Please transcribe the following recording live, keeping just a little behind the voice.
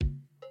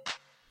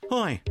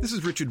Hi, this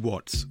is Richard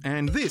Watts,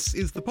 and this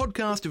is the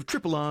podcast of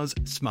Triple R's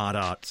Smart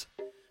Arts,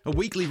 a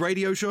weekly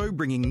radio show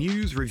bringing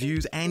news,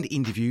 reviews and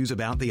interviews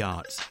about the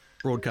arts.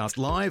 Broadcast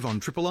live on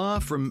Triple R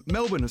from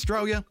Melbourne,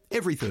 Australia,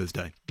 every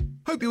Thursday.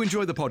 Hope you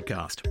enjoy the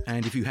podcast,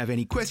 and if you have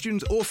any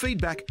questions or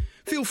feedback,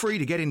 feel free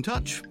to get in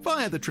touch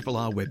via the Triple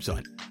R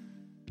website.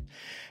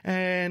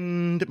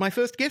 And my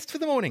first guest for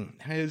the morning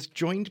has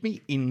joined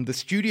me in the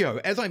studio.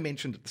 As I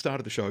mentioned at the start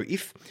of the show,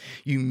 if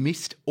you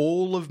missed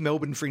all of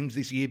Melbourne Fringe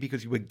this year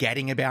because you were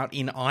gadding about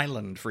in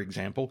Ireland, for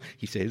example,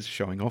 he says,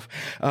 showing off,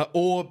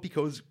 or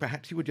because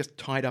perhaps you were just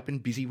tied up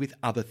and busy with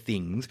other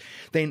things,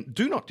 then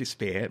do not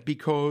despair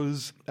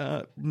because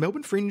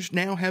Melbourne Fringe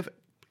now have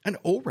an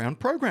all-round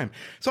program.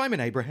 Simon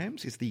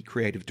Abrahams is the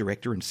creative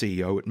director and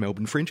CEO at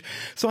Melbourne Fringe.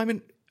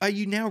 Simon, are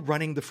you now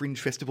running the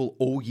Fringe Festival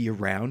all year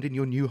round in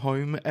your new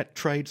home at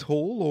Trades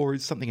Hall, or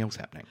is something else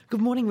happening? Good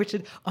morning,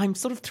 Richard. I'm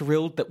sort of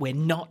thrilled that we're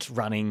not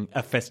running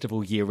a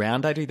festival year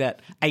round. I do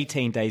that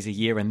 18 days a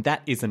year, and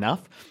that is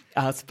enough.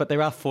 But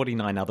there are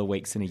 49 other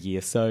weeks in a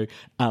year, so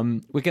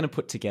we're going to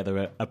put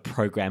together a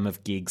program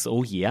of gigs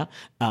all year,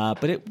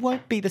 but it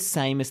won't be the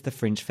same as the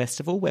Fringe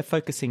Festival. We're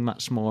focusing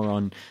much more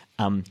on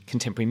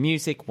contemporary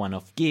music,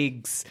 one-off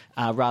gigs,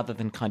 rather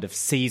than kind of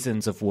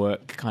seasons of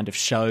work, kind of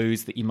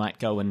shows that you might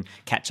go and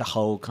catch a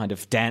whole kind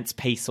of dance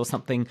piece or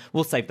something.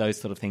 We'll save those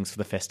sort of things for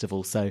the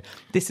festival. So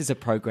this is a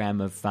program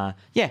of,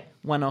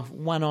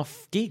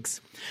 one-off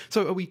gigs.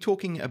 So are we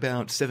talking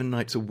about 7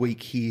 nights a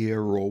week here,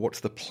 or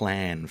what's the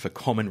plan for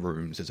Common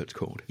Rooms, as it's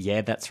called?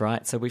 Yeah, that's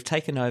right. So we've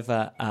taken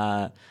over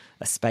a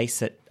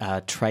space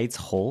at Trades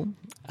Hall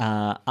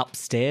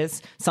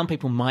upstairs. Some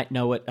people might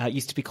know it. It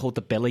used to be called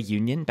the Bella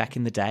Union back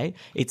in the day.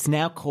 It's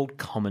now called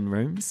Common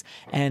Rooms,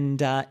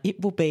 and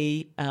it will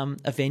be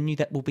a venue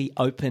that will be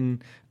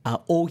open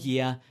all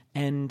year.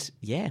 And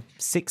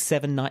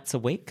 6-7 nights a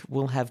week,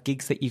 we'll have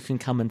gigs that you can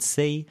come and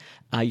see.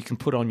 You can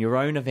put on your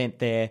own event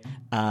there,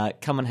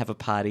 come and have a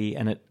party,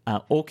 and it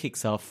all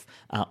kicks off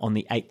on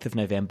the 8th of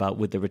November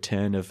with the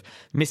return of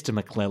Mr.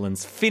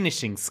 McClellan's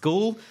Finishing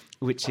School,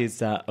 which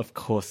is, of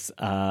course,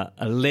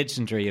 a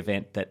legendary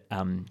event that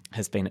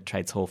has been at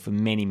Trades Hall for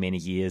many, many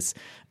years.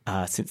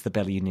 Since the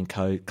Bella Union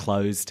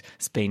closed.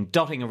 It's been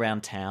dotting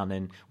around town,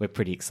 and we're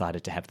pretty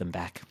excited to have them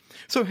back.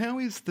 So how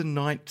is the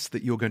nights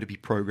that you're going to be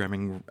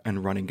programming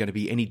and running going to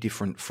be any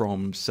different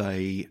from,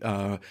 say,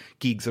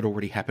 gigs that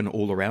already happen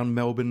all around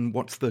Melbourne?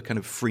 What's the kind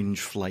of Fringe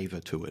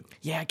flavour to it?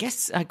 Yeah, I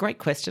guess, great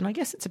question. I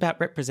guess it's about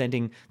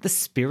representing the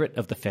spirit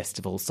of the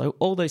festival. So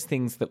all those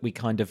things that we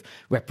kind of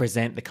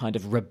represent, the kind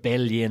of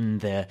rebellion,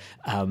 the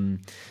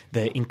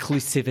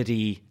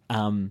inclusivity,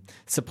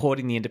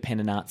 supporting the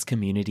independent arts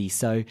community.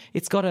 So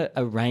it's got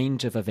a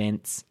range of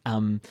events.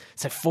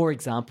 So, for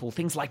example,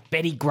 things like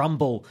Betty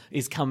Grumble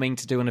is coming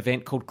to do an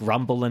event called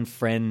Grumble and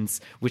Friends,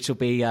 which will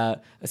be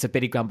so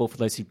Betty Grumble, for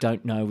those who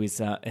don't know,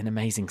 is an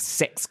amazing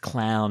sex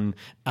clown,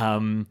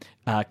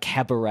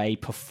 cabaret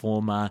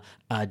performer,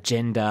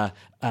 gender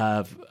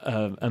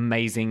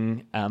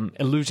amazing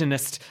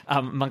illusionist,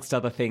 amongst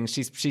other things.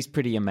 She's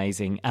pretty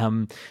amazing.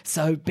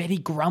 So Betty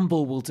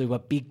Grumble will do a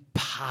big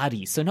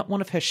party. So not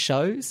one of her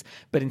shows,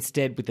 but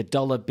instead with the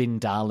Dollar Bin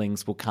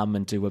Darlings will come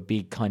and do a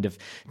big kind of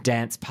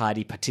dance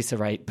party,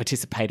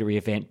 participatory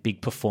event,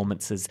 big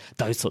performances,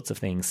 those sorts of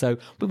things. So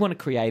we want to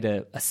create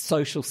a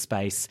social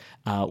space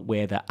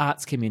where the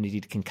arts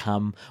community can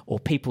come, or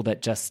people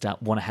that just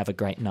want to have a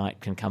great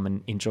night can come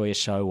and enjoy a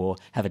show or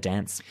have a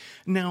dance.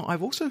 Now,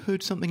 I've also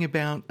heard something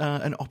about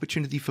an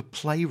opportunity for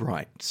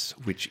playwrights,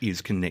 which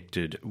is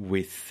connected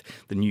with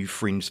the new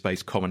Fringe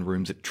Space Common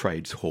Rooms at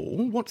Trades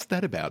Hall. What's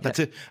that about? That's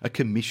a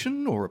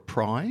commission or a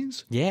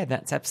prize? Yeah,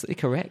 that's absolutely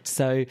correct.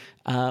 So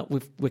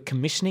we're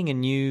commissioning a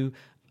new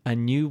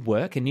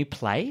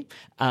play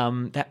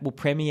that will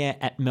premiere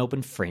at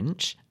Melbourne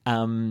Fringe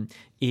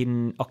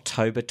in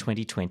October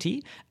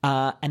 2020,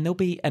 and there'll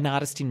be an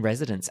artist in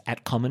residence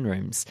at Common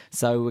Rooms.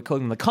 So we're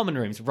calling them the Common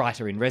Rooms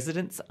Writer in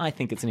Residence. I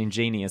think it's an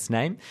ingenious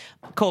name.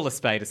 Call a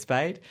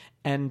spade,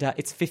 and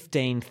it's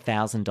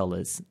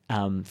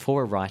 $15,000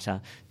 for a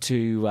writer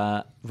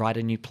to write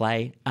a new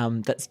play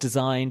that's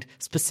designed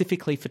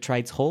specifically for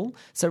Trades Hall.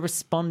 So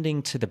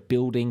responding to the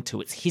building, to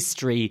its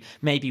history,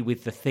 maybe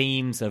with the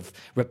themes of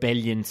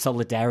rebellion,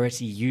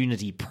 solidarity,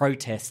 unity,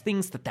 protest,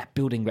 things that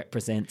building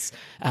represents,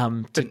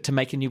 to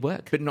make a new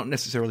work. But not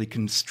necessarily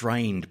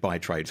constrained by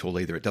Trades Hall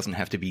either. It doesn't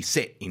have to be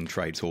set in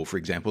Trades Hall, for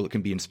example. It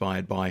can be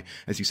inspired by,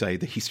 as you say,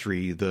 the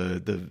history,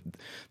 the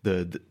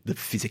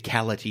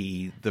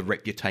physicality, the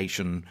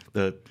reputation,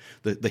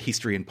 the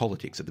history and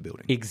politics of the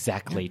building.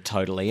 Exactly,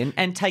 totally.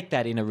 And take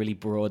that in a really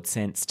broad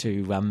sense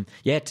to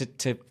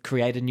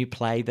create a new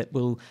play that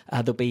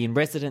they'll be in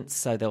residence,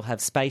 so they'll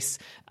have space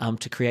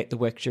to create the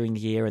work during the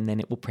year, and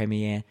then it will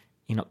premiere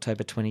in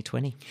October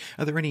 2020.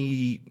 Are there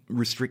any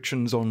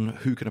restrictions on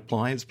who can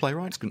apply as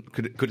playwrights?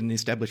 Could an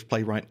established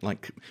playwright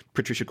like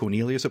Patricia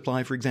Cornelius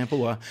apply, for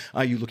example? Or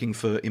are you looking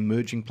for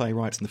emerging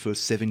playwrights in the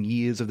first 7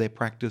 years of their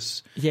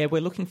practice? Yeah,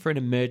 we're looking for an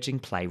emerging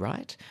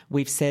playwright.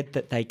 We've said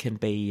that they can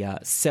be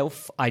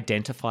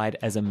self-identified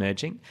as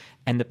emerging,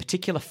 and the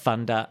particular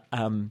funder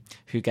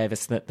who gave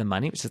us the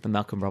money, which is the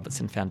Malcolm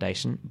Robertson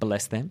Foundation,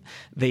 bless them,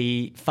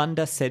 the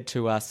funder said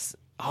to us,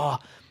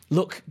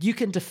 look, you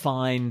can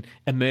define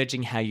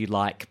emerging how you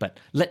like, but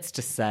let's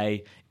just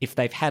say if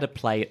they've had a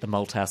play at the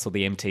Malthouse or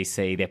the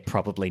MTC, they're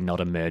probably not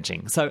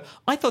emerging. So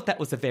I thought that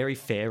was a very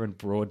fair and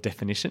broad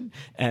definition,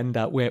 and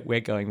we're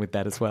going with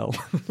that as well.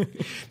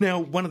 Now,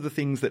 one of the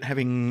things that,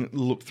 having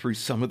looked through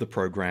some of the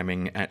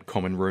programming at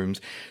Common Rooms,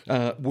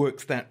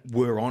 works that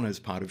were on as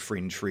part of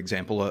Fringe, for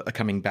example, are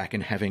coming back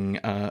and having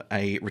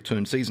a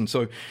return season.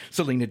 So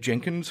Selena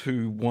Jenkins,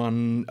 who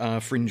won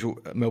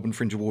Melbourne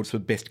Fringe Awards for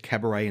Best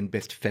Cabaret and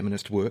Best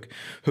Feminist Work,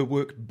 her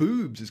work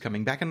Boobs is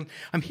coming back, and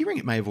I'm hearing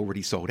it may have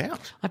already sold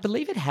out. I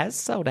believe it has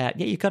sold out.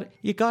 Yeah, you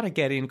got to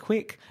get in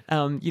quick.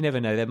 You never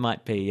know. There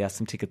might be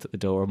some tickets at the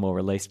door or more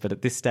released, but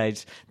at this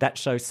stage, that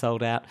show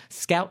sold out.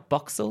 Scout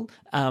Boxall,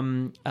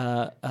 they're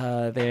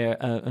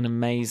an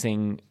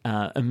amazing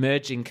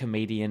emerging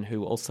comedian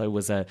who also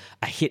was a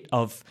hit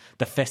of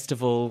the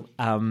festival.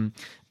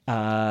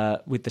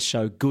 With the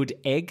show Good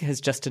Egg, has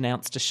just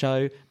announced a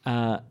show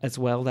as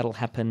well. That'll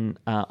happen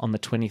on the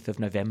 20th of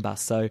November.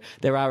 So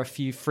there are a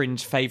few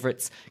Fringe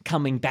favourites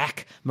coming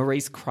back.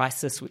 Marie's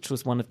Crisis, which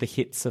was one of the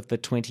hits of the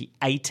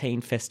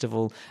 2018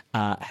 festival,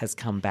 has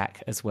come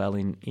back as well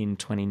in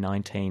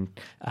 2019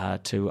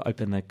 to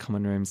open the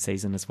Common Room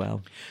season as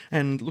well.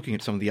 And looking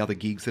at some of the other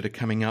gigs that are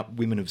coming up,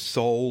 Women of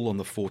Soul on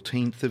the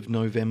 14th of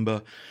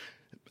November,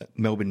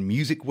 Melbourne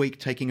Music Week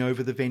taking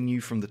over the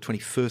venue from the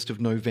 21st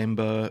of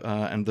November,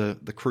 and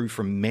the crew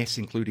from Mess,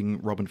 including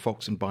Robin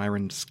Fox and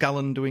Byron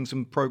Scullen, doing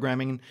some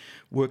programming and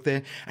work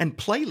there. And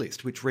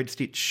Playlist, which Red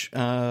Stitch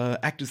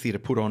Actors Theatre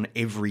put on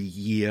every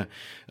year,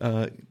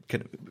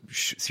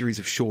 series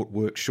of short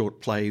work,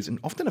 short plays, and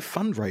often a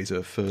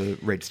fundraiser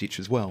for Red Stitch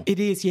as well. It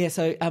is, yeah.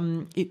 So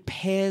it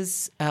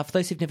pairs, for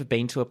those who've never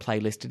been to a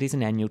Playlist, it is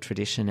an annual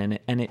tradition,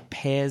 and it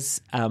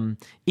pairs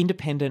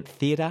independent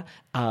theatre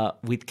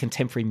with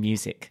contemporary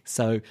music.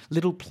 So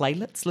little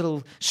playlets,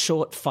 little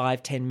short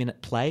 5-10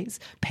 minute plays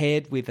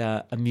paired with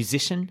a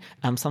musician,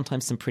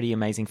 sometimes some pretty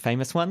amazing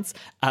famous ones,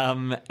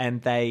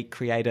 and they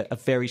create a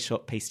very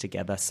short piece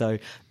together. So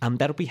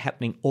that'll be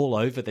happening all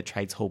over the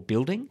Trades Hall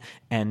building,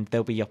 and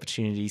there'll be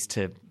opportunities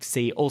to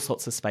see all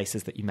sorts of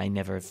spaces that you may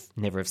never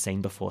have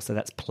seen before. So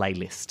that's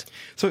Playlist.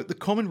 So the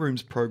Common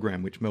Rooms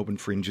program, which Melbourne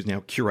Fringe is now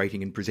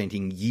curating and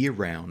presenting year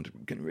round,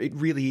 it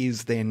really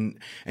is then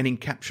an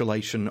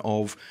encapsulation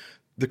of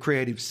the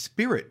creative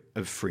spirit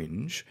of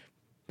Fringe,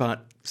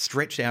 but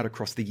stretched out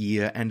across the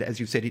year. And as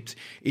you said,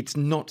 it's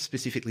not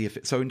specifically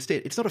so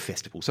instead it's not a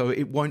festival, so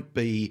it won't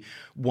be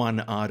one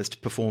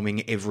artist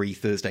performing every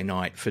Thursday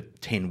night for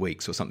 10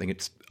 weeks or something.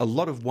 It's a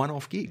lot of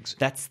one-off gigs.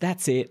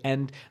 That's it.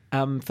 And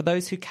for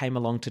those who came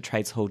along to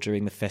Trades Hall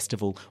during the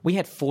festival, we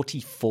had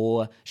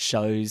 44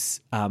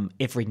 shows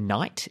every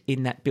night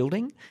in that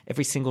building,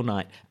 every single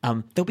night.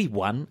 There'll be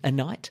one a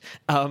night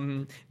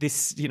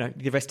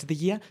the rest of the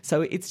year.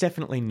 So it's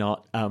definitely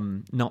not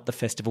the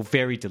festival,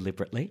 very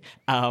deliberately.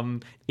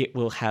 It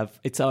will have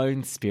its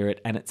own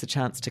spirit, and it's a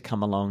chance to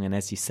come along and,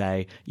 as you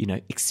say,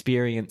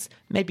 experience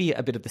maybe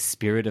a bit of the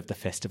spirit of the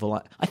festival.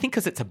 I think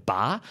because it's a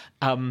bar,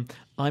 I'm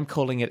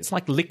calling it's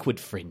like liquid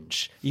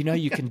Fringe.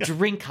 You can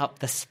drink up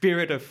the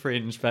spirit of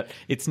Fringe, but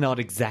it's not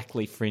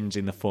exactly Fringe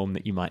in the form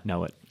that you might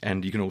know it.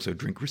 And you can also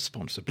drink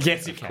responsibly.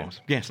 Yes, you can.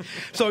 Course. Yes.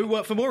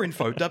 So for more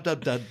info,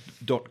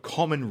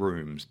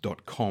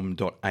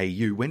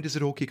 www.commonrooms.com.au. When does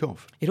it all kick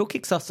off? It all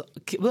kicks off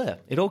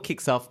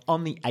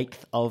on the 8th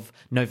of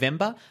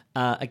November.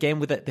 Again,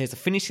 there's a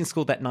finishing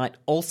school that night,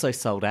 also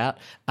sold out,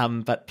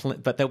 but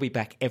they'll be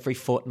back every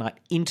fortnight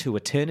into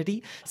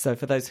eternity. So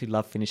for those who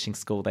love finishing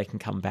school, they can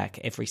come back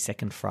every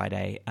second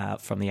Friday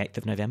from the 8th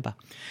of November.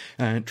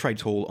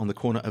 Trades Hall on the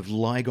corner of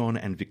Lygon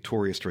and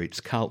Victoria Streets,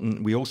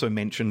 Carlton. We also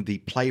mentioned the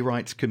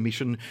Playwrights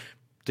Commission.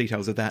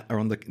 Details of that are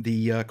on the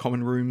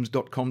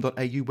commonrooms.com.au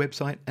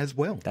website as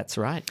well. That's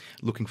right.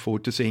 Looking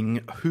forward to seeing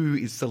who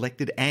is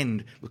selected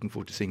and looking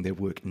forward to seeing their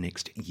work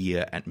next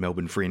year at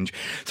Melbourne Fringe.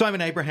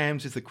 Simon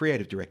Abrahams is the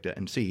Creative Director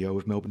and CEO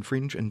of Melbourne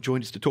Fringe and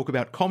joined us to talk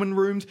about Common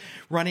Rooms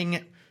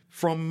running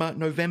from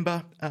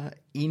November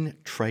in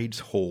Trades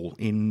Hall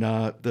in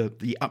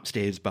the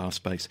upstairs bar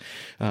space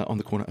on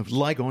the corner of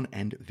Lygon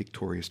and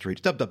Victoria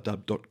Street.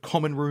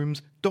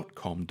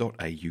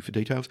 www.commonrooms.com.au for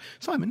details.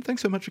 Simon,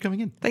 thanks so much for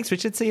coming in. Thanks,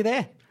 Richard. See you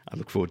there. I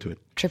look forward to it.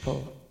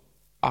 Triple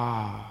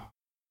R.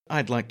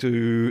 I'd like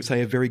to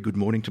say a very good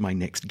morning to my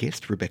next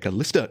guest. Rebecca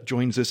Lister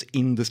joins us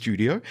in the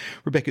studio.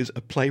 Rebecca's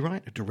a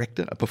playwright, a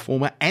director, a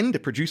performer and a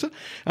producer,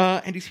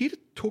 and is here to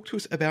talk to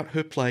us about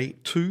her play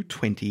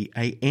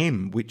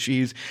 2:20am, which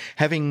is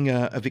having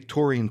a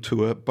Victorian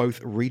tour,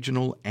 both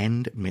regional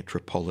and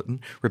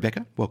metropolitan.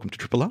 Rebecca, welcome to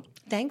Triple R.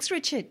 Thanks,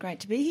 Richard. Great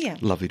to be here.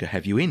 Lovely to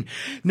have you in.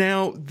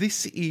 Now,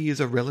 this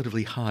is a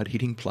relatively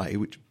hard-hitting play,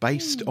 which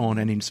based on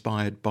and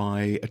inspired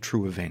by a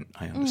true event,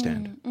 I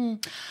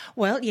understand.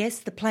 Well, yes,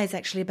 the play is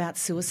actually about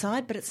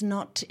suicide, but it's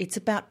not. It's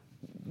about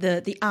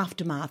the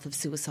aftermath of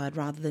suicide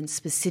rather than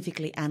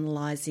specifically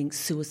analysing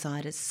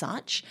suicide as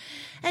such.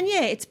 And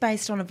yeah, it's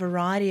based on a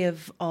variety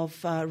of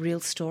real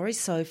stories.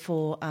 So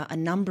for a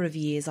number of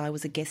years I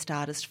was a guest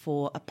artist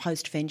for a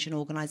post-vention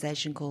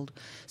organisation called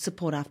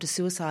Support After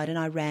Suicide, and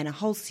I ran a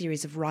whole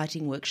series of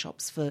writing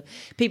workshops for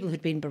people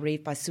who'd been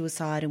bereaved by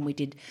suicide, and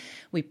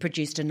we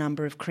produced a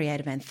number of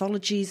creative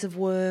anthologies of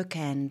work,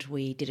 and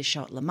we did a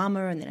show at La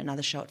Mama and then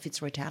another show at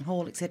Fitzroy Town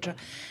Hall, etc.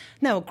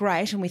 And they were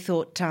great, and we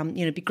thought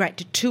it'd be great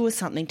to tour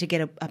something, to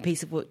get a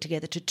piece of work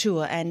together to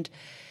tour, and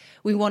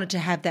we wanted to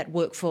have that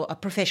work for a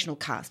professional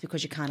cast,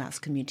 because you can't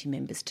ask community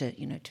members to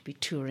be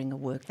touring a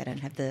work. They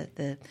don't have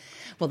they've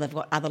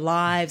got other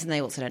lives, and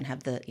they also don't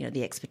have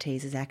the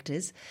expertise as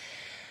actors.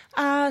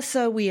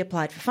 So we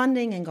applied for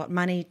funding and got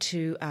money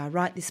to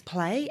write this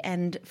play,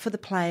 and for the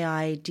play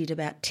I did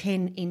about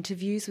 10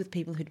 interviews with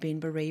people who'd been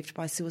bereaved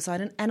by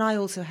suicide, and I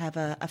also have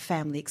a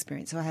family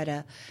experience. So I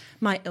had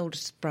my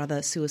eldest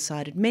brother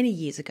suicided many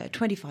years ago,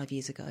 25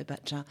 years ago,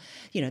 but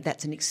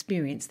that's an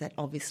experience that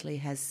obviously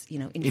has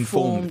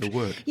informed the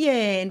work.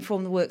 Yeah,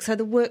 informed the work. So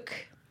the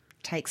work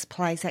takes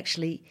place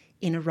actually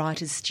in a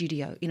writer's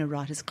studio, in a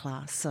writer's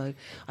class. So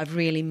I've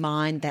really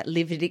mined that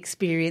lived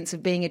experience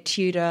of being a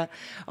tutor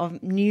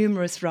of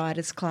numerous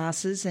writers'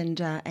 classes, and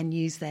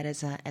use that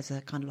as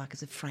a kind of like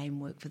as a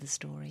framework for the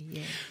story.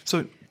 Yeah.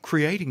 So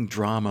creating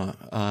drama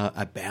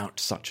about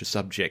such a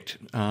subject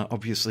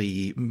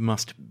obviously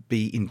must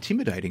be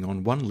intimidating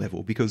on one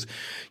level, because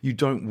you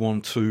don't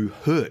want to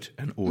hurt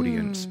an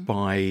audience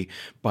by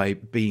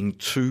being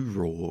too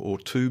raw or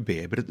too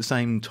bare, but at the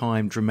same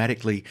time,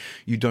 dramatically,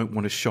 you don't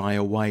want to shy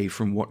away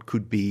from what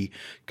could be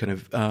kind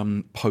of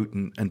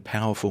potent and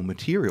powerful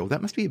material.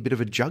 That must be a bit of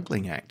a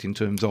juggling act in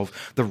terms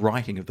of the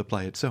writing of the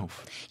play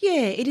itself.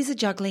 Yeah, it is a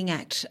juggling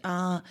act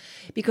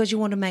because you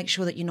want to make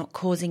sure that you're not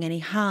causing any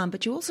harm,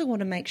 but you also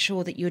want to make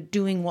sure that you're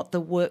doing what the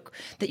work,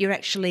 that you're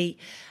actually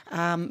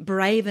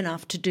brave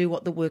enough to do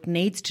what the work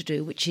needs to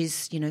do, which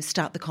is,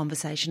 start the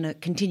conversation,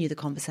 continue the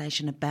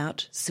conversation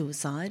about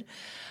suicide.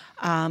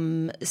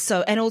 And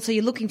also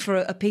you're looking for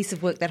a piece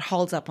of work that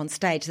holds up on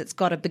stage, that's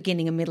got a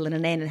beginning, a middle and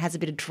an end, and has a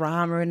bit of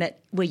drama in it,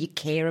 where you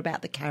care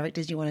about the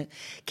characters, you want to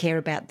care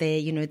about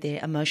their,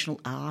 their emotional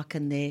arc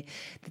and the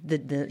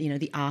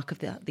arc of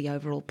the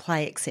overall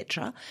play,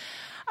 etc.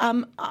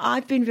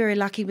 I've been very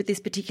lucky with this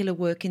particular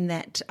work in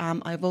that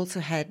I've also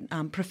had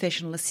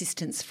professional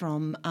assistance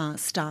from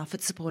staff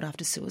at Support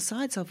After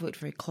Suicide, so I've worked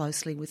very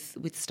closely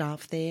with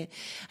staff there,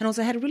 and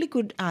also had a really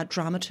good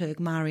dramaturg,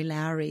 Mari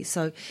Lowry.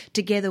 So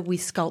together we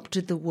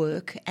sculpted the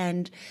work,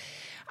 and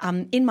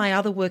in my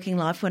other working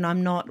life, when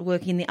I'm not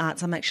working in the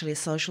arts, I'm actually a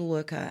social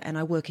worker and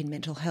I work in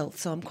mental health.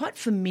 So I'm quite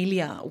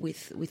familiar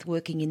with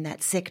working in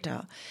that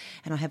sector,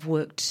 and I have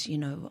worked,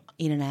 in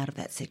and out of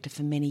that sector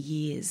for many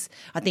years.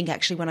 I think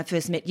actually when I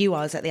first met you,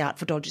 I was at the Art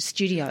for Dodgers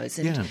Studios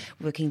and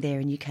working there,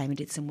 and you came and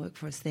did some work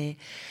for us there.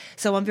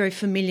 So I'm very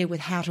familiar with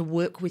how to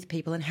work with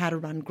people and how to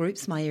run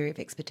groups. My area of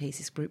expertise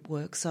is group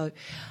work. So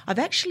I've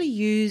actually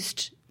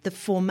used the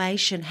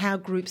formation, how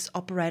groups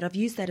operate. I've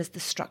used that as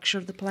the structure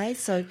of the play.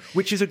 So,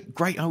 which is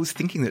I was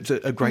thinking that's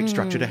a great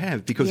structure to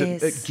have, because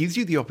it gives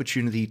you the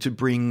opportunity to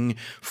bring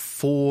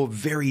 4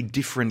 very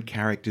different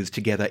characters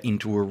together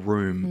into a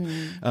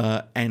room.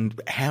 And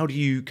how do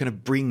you kind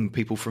of bring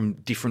people from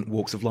different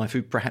walks of life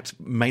who perhaps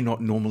may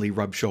not normally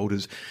rub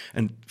shoulders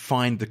and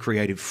find the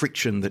creative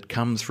friction that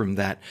comes from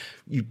that?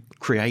 You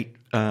create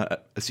a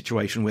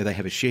situation where they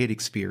have a shared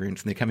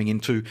experience and they're coming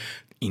into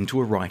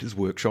a writer's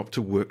workshop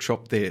to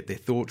workshop their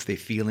thoughts, their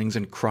feelings,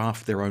 and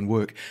craft their own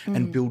work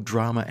and build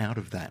drama out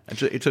of that.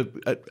 It's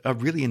a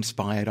really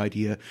inspired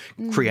idea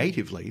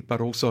creatively, but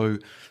also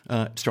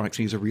strikes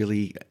me as a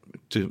really,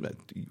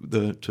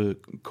 to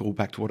call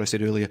back to what I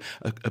said earlier,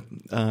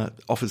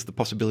 offers the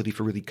possibility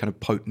for really kind of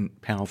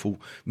potent,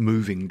 powerful,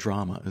 moving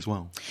drama as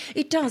well.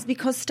 It does,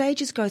 because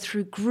stages go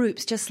through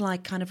groups, just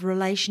like kind of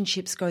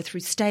relationships go through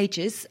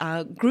stages.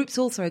 Groups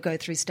also go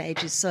through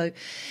stages. So,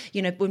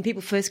 when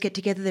people first get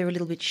together, they're a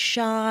little bit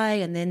shy,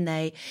 and then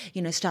they,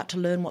 start to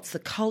learn what's the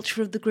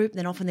culture of the group.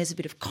 Then often there's a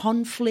bit of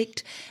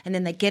conflict, and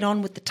then they get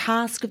on with the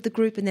task of the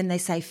group, and then they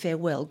say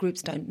farewell.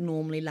 Groups don't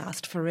normally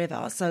last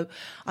forever. So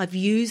I've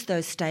used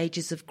those stages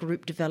stages of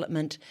group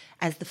development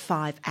as the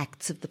 5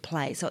 acts of the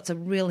play. So it's a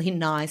really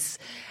nice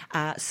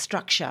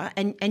structure.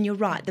 And you're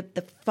right,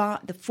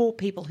 the 4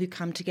 people who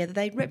come together,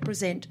 they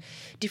represent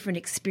different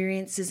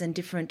experiences and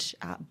different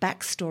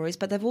backstories,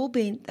 but they've all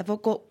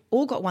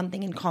got one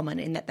thing in common,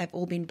 in that they've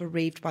all been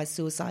bereaved by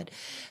suicide.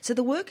 So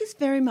the work is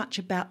very much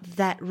about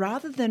that,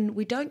 rather than,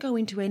 we don't go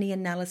into any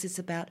analysis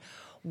about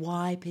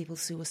why people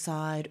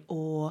suicide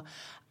or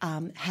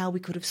how we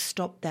could have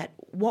stopped that.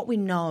 What we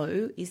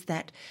know is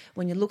that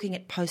when you're looking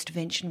at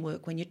post-vention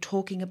work, when you're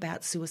talking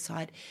about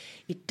suicide,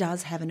 it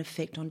does have an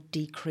effect on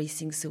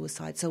decreasing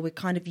suicide. So we're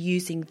kind of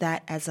using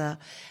that as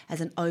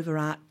an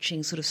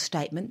overarching sort of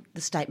statement,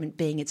 the statement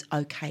being it's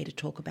okay to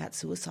talk about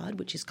suicide,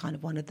 which is kind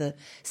of one of the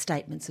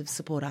statements of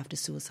support after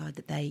suicide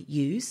that they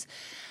use.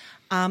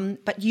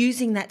 But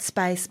using that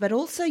space, but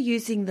also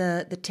using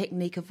the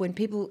technique of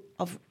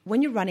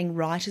when you're running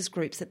writers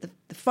groups, that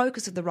the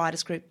focus of the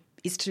writers group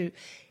is to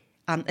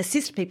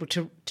assist people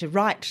to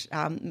write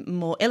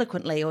more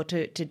eloquently or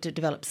to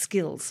develop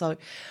skills. So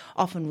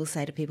often we'll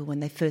say to people when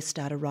they first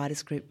start a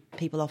writers group,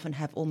 people often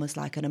have almost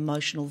like an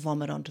emotional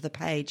vomit onto the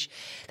page.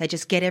 They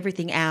just get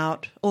everything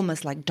out,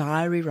 almost like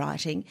diary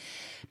writing.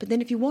 But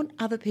then if you want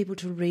other people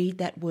to read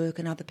that work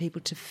and other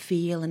people to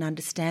feel and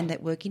understand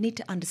that work, you need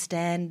to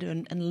understand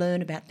and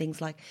learn about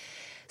things like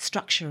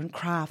structure and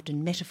craft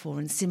and metaphor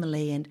and simile,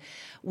 and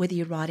whether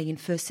you're writing in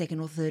first, second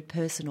or third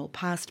person or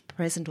past,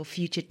 present or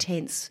future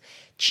tense,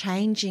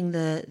 changing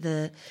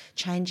the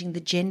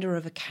gender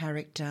of a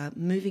character,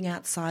 moving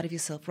outside of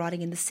yourself,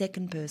 writing in the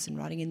second person,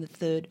 writing in the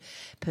third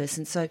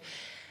person. So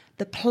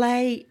the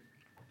play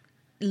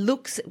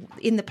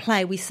in the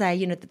play we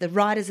say, that the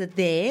writers are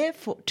there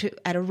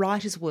at a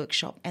writer's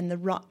workshop, and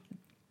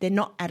they're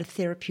not at a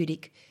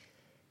therapeutic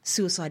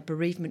suicide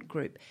bereavement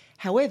group.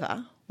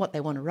 However, what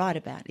they want to write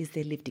about is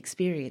their lived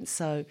experience,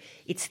 so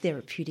it's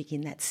therapeutic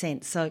in that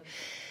sense. So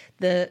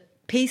the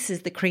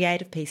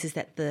creative pieces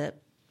that the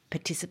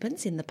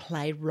participants in the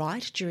play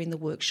write during the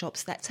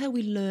workshops, that's how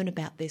we learn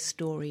about their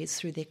story, is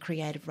through their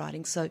creative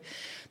writing. So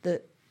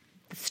the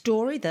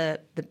story, the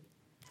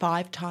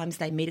 5 times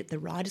they meet at the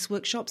writers'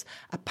 workshops,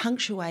 are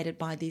punctuated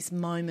by these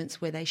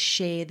moments where they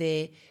share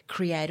their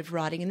creative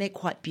writing, and they're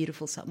quite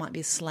beautiful. So it might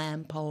be a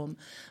slam poem,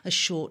 a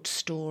short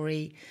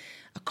story,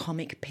 a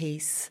comic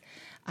piece.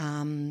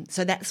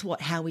 So that's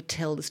how we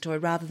tell the story,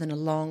 rather than a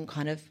long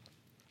kind of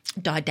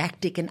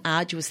didactic and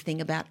arduous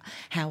thing about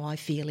how I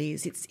feel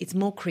is. It's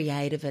more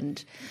creative,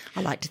 and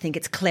I like to think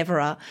it's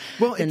cleverer.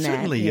 Well, than it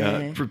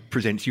certainly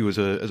presents you as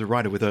a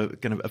writer with a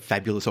kind of a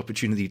fabulous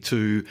opportunity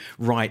to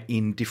write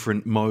in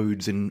different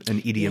modes and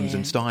idioms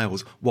and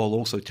styles, while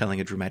also telling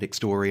a dramatic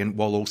story and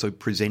while also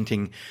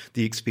presenting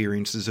the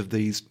experiences of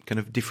these kind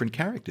of different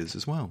characters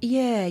as well.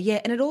 Yeah,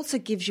 and it also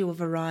gives you a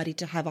variety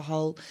to have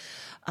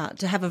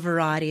a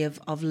variety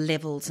of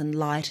levels and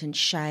light and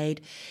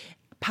shade.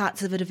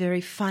 Parts of it are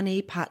very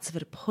funny, parts of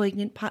it are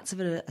poignant, parts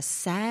of it are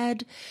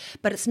sad,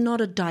 but it's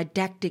not a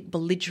didactic,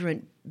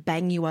 belligerent,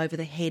 bang you over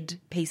the head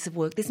piece of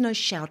work. There's no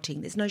shouting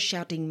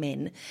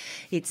men.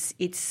 It's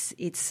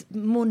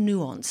more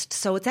nuanced.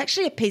 So it's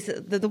actually a piece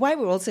of, the way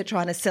we're also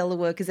trying to sell the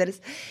work is that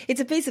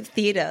it's a piece of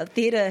theatre.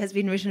 Theatre has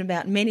been written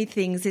about many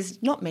things.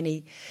 There's not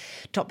many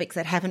topics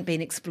that haven't been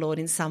explored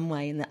in some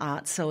way in the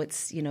arts. So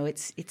it's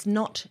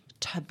not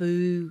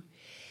taboo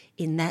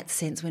in that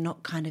sense. We're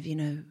not kind of,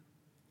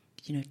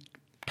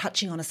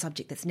 touching on a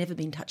subject that's never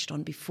been touched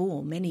on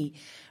before. Many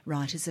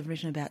writers have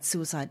written about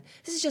suicide.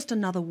 This is just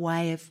another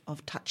way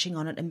of touching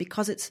on it, and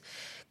because it's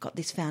got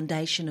this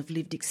foundation of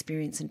lived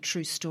experience and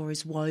true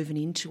stories woven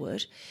into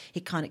it,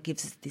 it kind of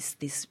gives it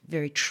this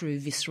very true,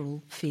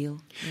 visceral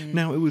feel. Yeah.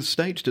 Now, it was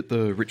staged at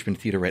the Richmond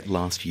Theaterette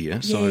last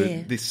year, so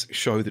this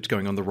show that's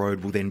going on the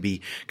road will then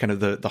be kind of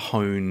the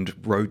honed,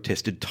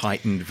 road-tested,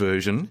 tightened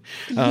version.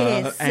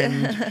 Yes.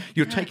 And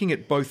you're taking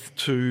it both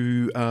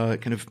to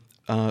kind of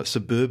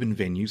suburban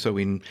venue, so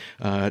in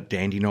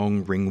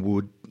Dandenong,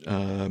 Ringwood,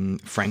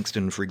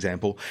 Frankston, for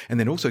example,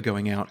 and then also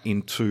going out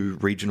into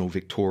regional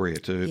Victoria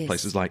to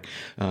places like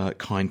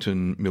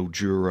Kyneton,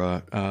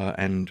 Mildura,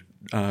 and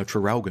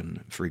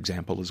Traralgon, for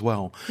example, as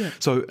well. Yeah.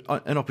 So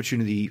an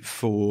opportunity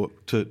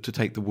to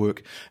take the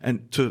work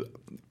and to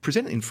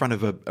present it in front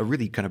of a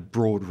really kind of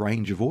broad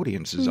range of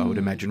audiences, I would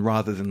imagine,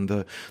 rather than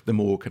the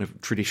more kind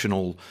of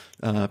traditional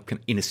kind of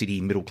inner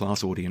city middle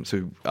class audience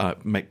who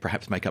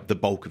perhaps make up the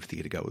bulk of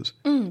theatre goers.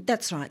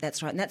 That's right.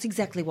 And that's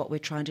exactly what we're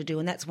trying to do.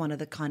 And that's one of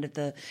the kind of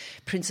the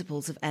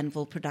principles of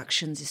Anvil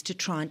Productions, is to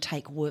try and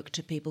take work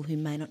to people who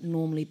may not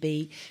normally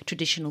be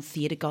traditional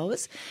theatre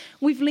goers.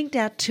 We've linked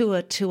our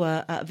tour to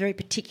a very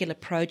particular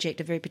project,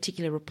 a very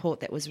particular report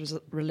that was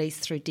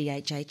released through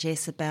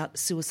DHHS about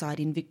suicide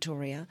in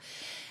Victoria.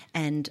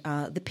 And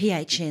the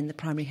PHN, the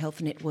Primary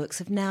Health Networks,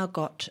 have now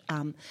got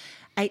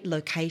 8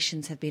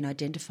 locations have been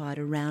identified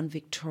around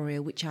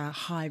Victoria which are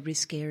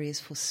high-risk areas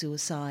for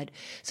suicide.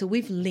 So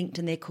we've linked,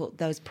 and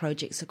those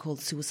projects are called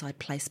suicide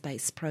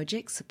place-based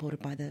projects,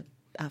 supported by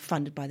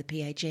funded by the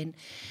PHN,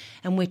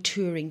 and we're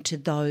touring to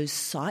those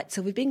sites.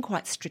 So we've been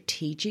quite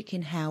strategic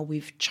in how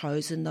we've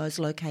chosen those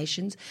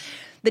locations.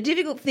 The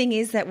difficult thing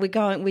is that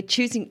we're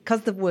choosing,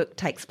 because the work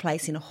takes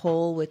place in a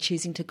hall, we're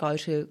choosing to go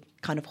to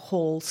kind of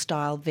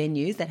hall-style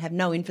venues that have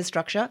no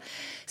infrastructure.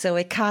 So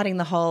we're carting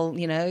the whole,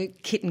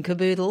 kit and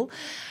caboodle.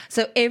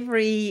 So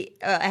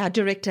our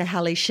director,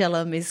 Hallie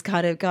Shellham, is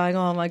kind of going,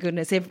 oh my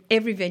goodness,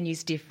 every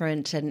venue's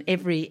different and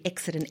every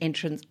exit and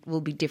entrance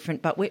will be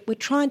different. But we're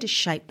trying to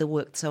shape the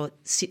work so it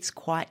sits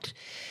quite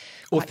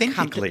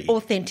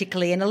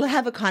authentically, and it'll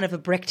have a kind of a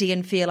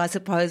Brechtian feel, I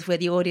suppose, where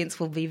the audience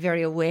will be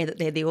very aware that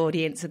they're the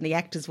audience and the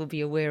actors will be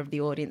aware of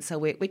the audience. So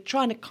we're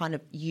trying to kind of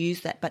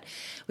use that, but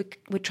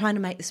we're trying to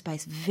make the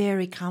space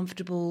very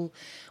comfortable.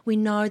 We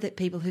know that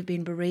people who've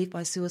been bereaved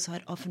by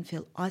suicide often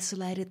feel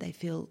isolated, they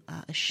feel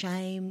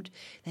ashamed,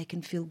 they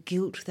can feel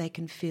guilt, they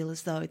can feel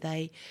as though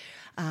they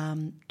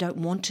don't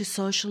want to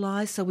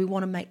socialise. So we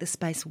want to make the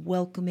space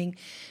welcoming.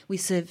 We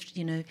serve,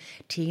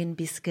 tea and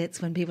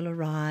biscuits when people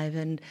arrive,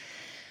 and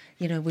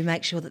we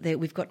make sure that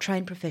we've got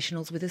trained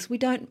professionals with us. We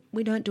don't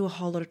do a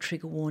whole lot of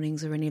trigger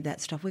warnings or any of that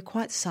stuff. We're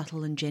quite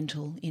subtle and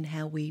gentle in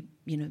how we,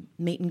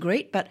 meet and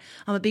greet, but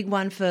I'm a big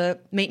one for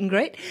meet and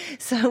greet.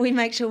 So we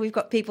make sure we've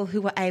got people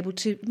who are able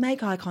to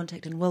make eye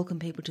contact and welcome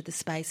people to the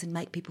space and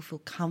make people feel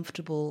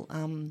comfortable.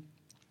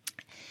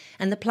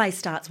 And the play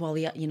starts while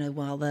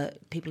the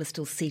people are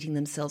still seating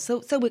themselves.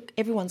 So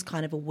everyone's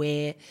kind of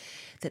aware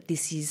that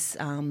this is,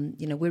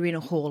 we're in a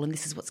hall and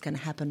this is what's going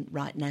to happen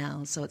right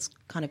now. So it's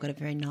kind of got a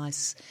very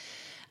nice,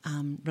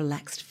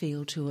 relaxed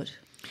feel to it.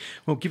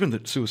 Well, given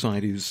that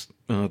suicide is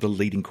the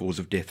leading cause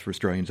of death for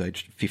Australians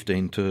aged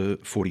 15 to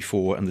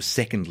 44 and the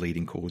second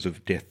leading cause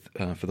of death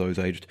for those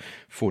aged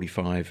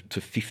 45 to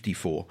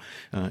 54,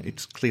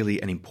 it's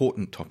clearly an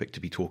important topic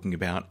to be talking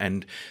about,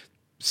 and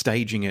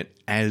staging it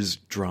as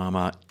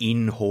drama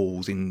in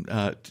halls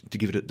to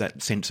give it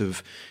that sense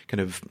of kind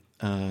of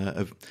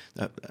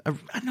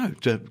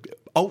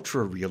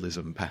ultra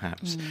realism,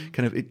 perhaps.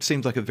 It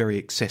seems like a very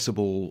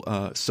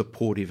accessible,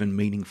 supportive, and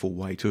meaningful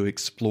way to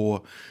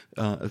explore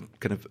kind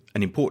of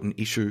an important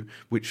issue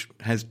which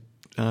has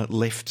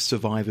left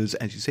survivors,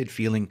 as you said,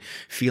 feeling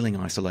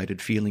isolated,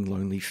 feeling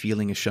lonely,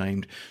 feeling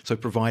ashamed. So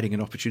providing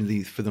an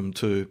opportunity for them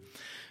to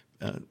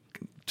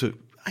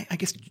I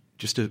guess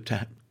just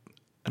to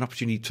an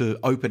opportunity to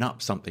open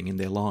up something in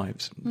their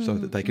lives so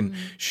that they can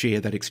share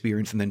that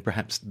experience, and then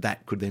perhaps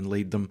that could then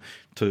lead them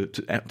to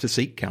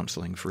seek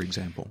counselling, for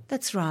example.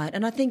 That's right.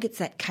 And I think it's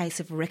that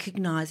case of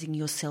recognising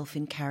yourself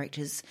in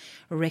characters,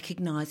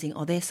 recognising,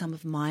 there's some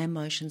of my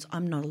emotions.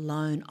 I'm not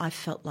alone. I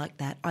felt like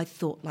that. I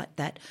thought like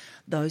that.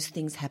 Those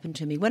things happened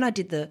to me. When I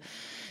did the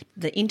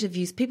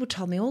interviews, people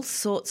told me all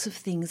sorts of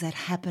things that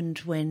happened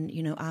when,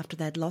 after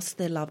they'd lost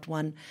their loved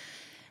one.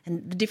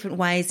 And the different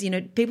ways,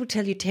 people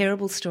tell you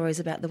terrible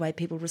stories about the way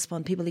people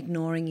respond, people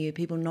ignoring you,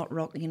 people not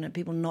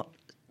people not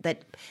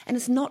that. And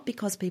it's not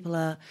because people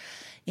are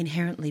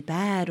inherently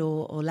bad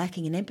or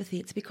lacking in empathy.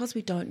 It's because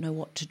we don't know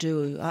what to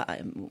do.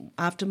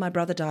 After my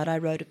brother died, I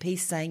wrote a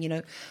piece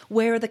saying,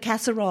 where are the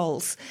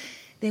casseroles?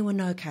 There were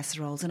no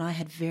casseroles. And I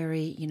had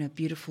very,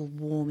 beautiful,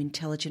 warm,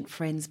 intelligent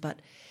friends,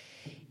 but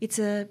it's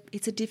a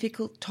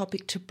difficult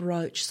topic to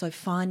broach, so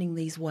finding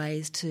these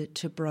ways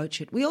to broach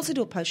it. We also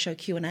do a post-show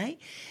Q&A.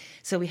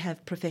 So we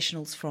have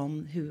professionals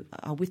who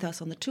are with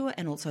us on the tour,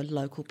 and also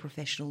local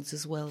professionals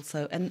as well.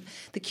 So, and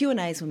the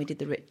Q&As when we did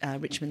the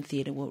Richmond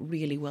Theatre were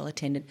really well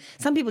attended.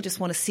 Some people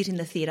just want to sit in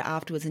the theatre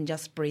afterwards and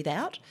just breathe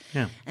out,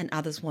 and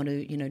others want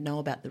to know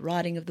about the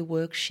writing of the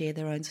work, share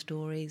their own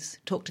stories,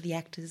 talk to the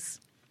actors.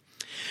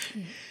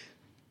 Yeah.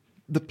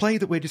 The play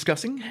that we're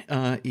discussing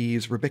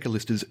is Rebecca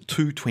Lister's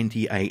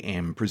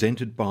 2:20am,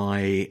 presented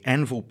by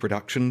Anvil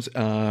Productions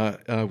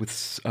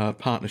with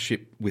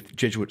partnership with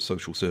Jesuit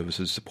Social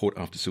Services, Support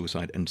After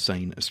Suicide and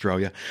Sane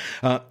Australia.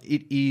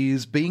 It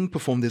is being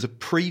performed. There's a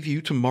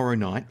preview tomorrow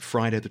night,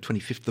 Friday the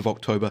 25th of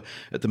October,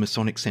 at the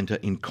Masonic Centre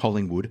in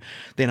Collingwood.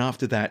 Then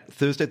after that,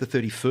 Thursday the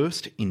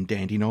 31st in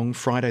Dandenong,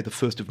 Friday the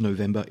 1st of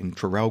November in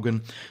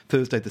Traralgon,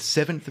 Thursday the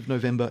 7th of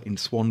November in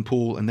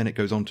Swanpool, and then it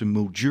goes on to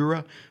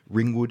Mildura,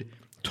 Ringwood,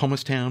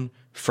 Thomastown,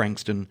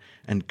 Frankston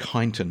and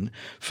Kyneton.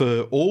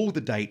 For all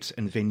the dates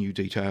and venue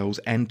details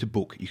and to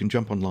book, you can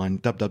jump online,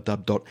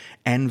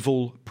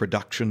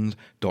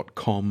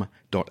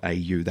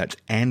 www.anvilproductions.com.au. That's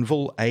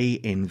Anvil,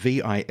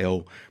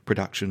 ANVIL,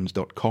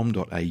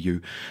 productions.com.au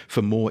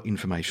for more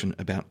information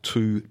about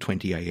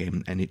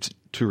 2:20am and its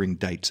touring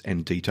dates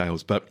and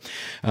details. But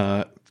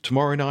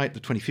tomorrow night,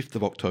 the 25th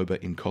of October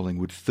in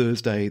Collingwood,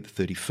 Thursday, the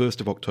 31st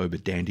of October,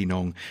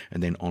 Dandenong,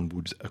 and then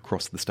onwards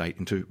across the state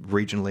into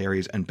regional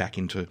areas and back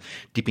into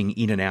dipping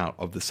in and out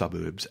of the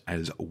suburbs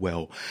as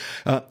well.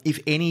 If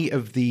any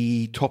of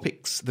the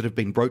topics that have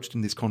been broached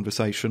in this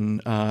conversation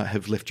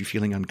have left you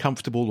feeling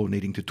uncomfortable or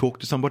needing to talk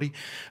to somebody,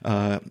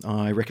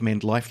 I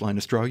recommend Lifeline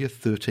Australia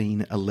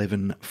 13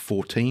 11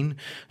 14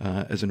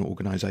 as an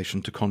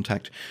organisation to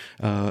contact.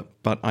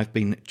 But I've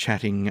been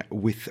chatting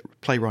with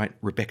playwright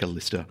Rebecca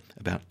Lister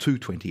about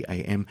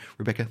 2:20am.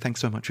 Rebecca, thanks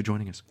so much for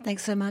joining us.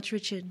 Thanks so much,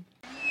 Richard.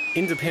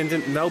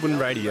 Independent Melbourne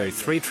Radio,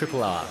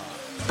 3RRR.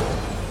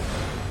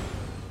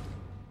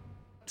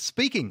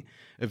 Speaking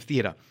of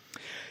theatre,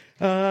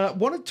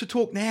 wanted to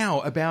talk now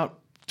about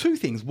two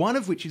things, one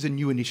of which is a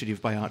new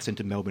initiative by Arts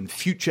Centre Melbourne,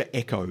 Future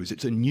Echoes.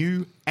 It's a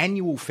new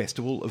annual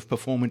festival of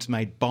performance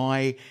made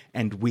by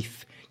and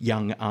with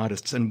young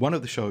artists. And one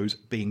of the shows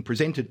being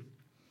presented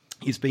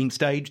is being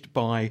staged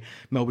by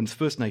Melbourne's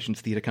First Nations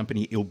theatre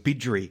company,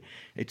 Ilbidgery.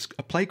 It's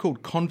a play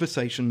called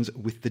Conversations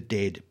with the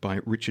Dead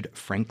by Richard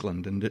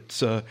Franklin, and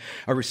it's a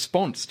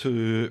response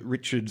to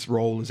Richard's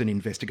role as an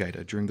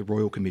investigator during the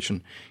Royal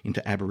Commission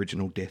into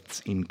Aboriginal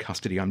deaths in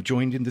custody. I'm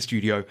joined in the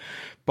studio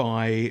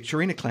by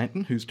Sharina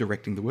Clanton, who's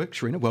directing the work.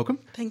 Sharina, welcome.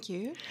 Thank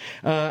you.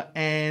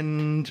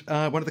 And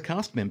one of the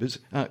cast members,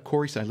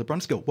 Corey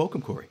Saylor-Brunskill.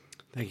 Welcome, Corey.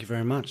 Thank you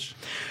very much.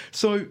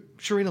 So,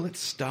 Sharina, let's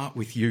start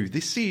with you.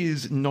 This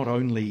is not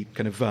only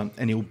kind of an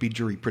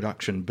Ilbidgery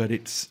production, but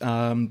it's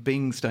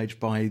being staged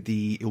by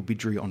the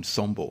Ilbidgery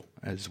Ensemble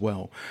as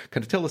well.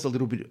 Can you tell us a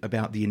little bit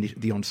about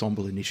the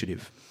ensemble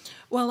initiative?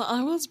 Well,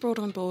 I was brought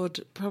on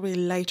board probably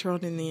later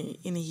on in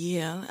the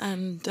year,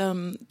 and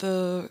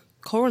the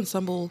core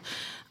ensemble,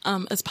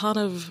 as part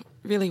of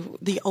really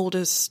the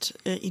oldest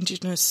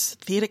Indigenous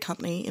theatre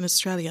company in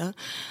Australia,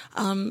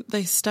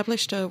 they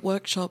established a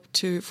workshop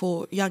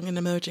for young and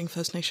emerging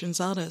First Nations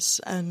artists.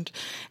 And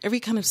every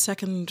kind of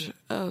second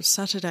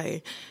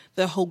Saturday,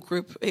 the whole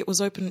group, it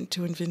was open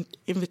to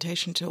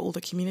invitation to all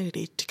the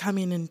community to come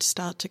in and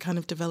start to kind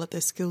of develop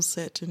their skill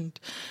set and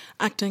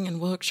acting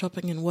and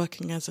workshopping and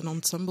working as an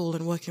ensemble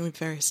and working with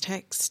various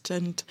texts.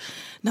 And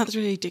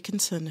Nathalie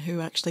Dickinson,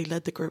 who actually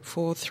led the group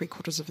for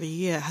 3/4 of the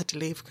year, had to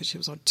leave because she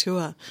was on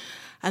tour.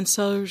 And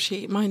so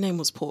my name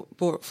was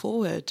brought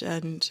forward,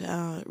 and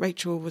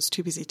Rachel was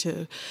too busy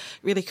to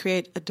really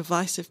create a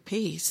devised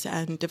piece,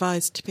 and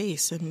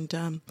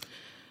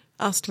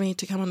asked me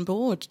to come on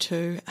board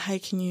to, hey,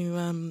 can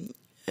you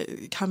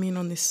come in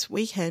on this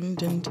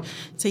weekend and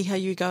see how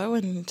you go,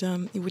 and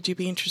would you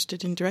be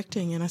interested in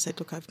directing? And I said,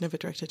 look, I've never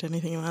directed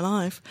anything in my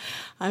life.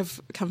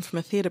 I've come from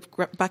a theatre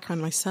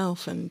background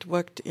myself and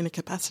worked in a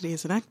capacity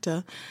as an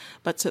actor,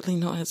 but certainly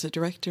not as a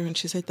director. And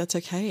she said, that's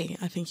okay.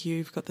 I think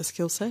you've got the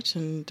skill set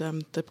and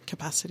the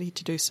capacity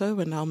to do so,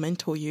 and I'll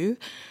mentor you.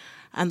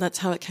 And that's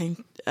how it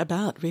came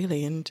about,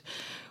 really. And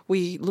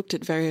we looked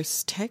at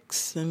various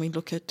texts, and we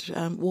look at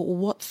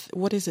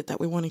what is it that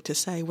we're wanting to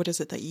say? What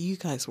is it that you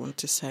guys want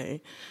to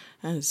say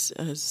as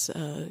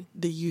the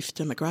youth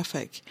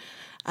demographic?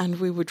 And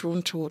we were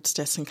drawn towards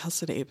deaths in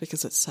custody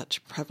because it's such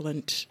a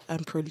prevalent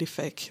and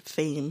prolific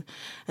theme,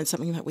 and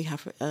something that we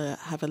have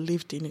a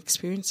lived-in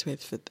experience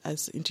with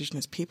as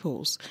Indigenous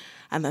peoples,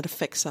 and that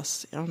affects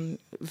us on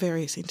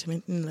various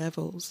intermittent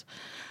levels.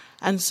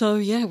 And so,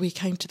 we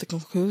came to the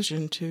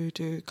conclusion to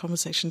do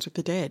Conversations with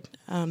the Dead,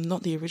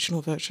 not the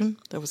original version.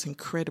 That was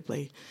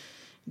incredibly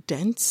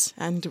dense,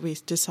 and we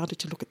decided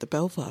to look at the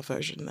Belvoir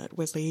version that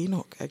Wesley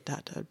Enoch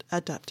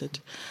adapted.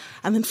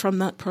 And then from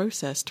that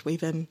process, we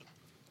then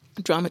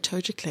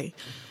dramaturgically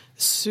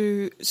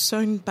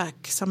sewn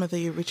back some of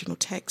the original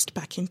text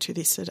back into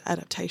this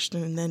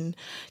adaptation, and then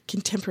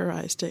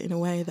contemporized it in a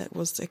way that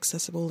was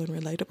accessible and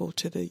relatable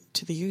to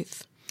the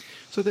youth.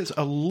 So there's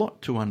a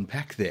lot to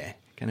unpack there.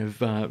 Kind of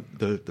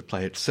the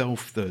play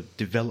itself, the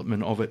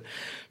development of it.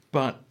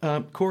 But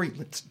Corey,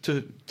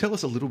 tell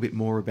us a little bit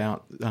more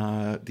about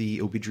the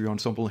Ilbidgery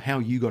Ensemble, how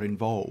you got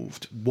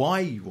involved,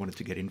 why you wanted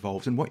to get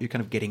involved, and what you're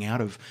kind of getting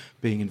out of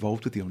being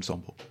involved with the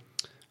ensemble.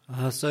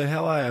 So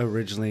how I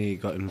originally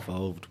got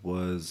involved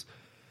was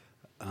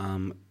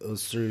it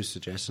was through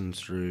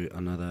suggestions through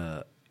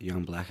another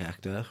young black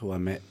actor who I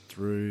met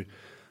through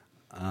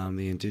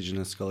the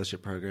Indigenous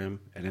Scholarship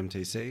Program at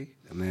MTC,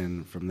 and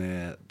then from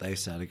there they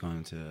started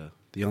going to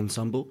the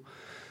ensemble,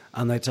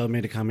 and they told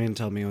me to come in.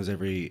 Told me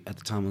at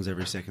the time it was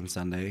every second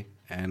Sunday,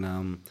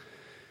 and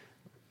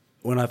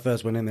when I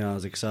first went in there, I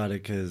was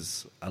excited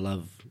because I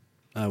love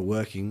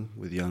working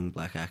with young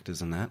black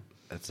actors, and that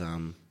it's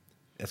kind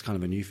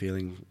of a new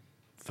feeling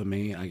for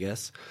me, I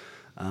guess,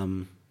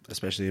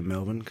 especially in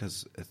Melbourne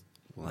because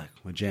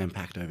we're jam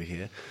packed over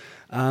here.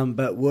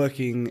 But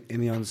working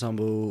in the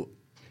ensemble,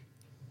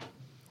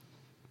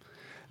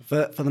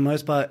 for the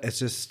most part, it's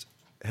just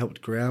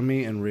helped ground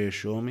me and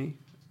reassure me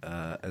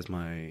as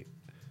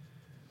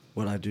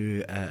what I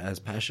do as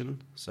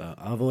passion. So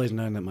I've always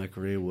known that my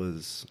career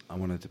was I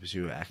wanted to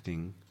pursue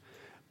acting,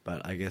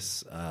 but I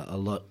guess a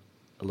lot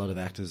of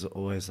actors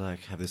always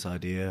have this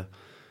idea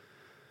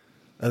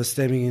of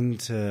stepping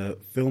into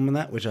film and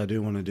that, which I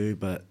do want to do.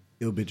 But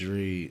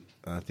Ilbidgery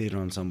Theatre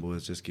Ensemble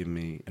has just given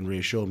me and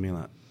reassured me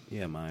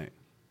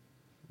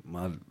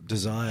my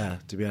desire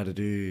to be able to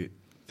do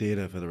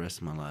theatre for the rest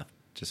of my life,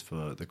 just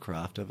for the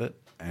craft of it,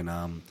 and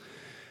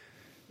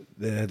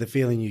the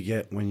feeling you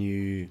get when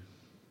you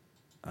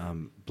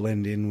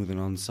blend in with an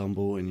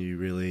ensemble and you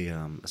really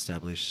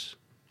establish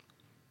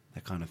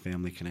that kind of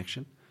family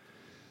connection,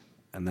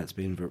 and that's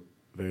been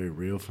very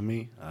real for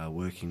me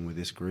working with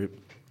this group,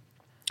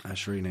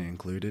 Sharina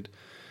included.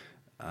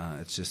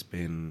 It's just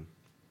been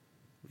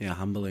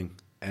humbling,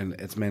 and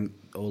it's meant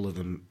all of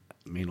them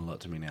mean a lot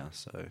to me now.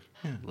 So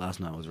last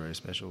night was very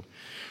special.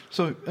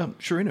 So,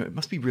 Sharina, it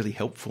must be really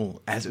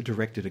helpful as a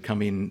director to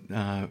come in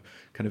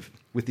kind of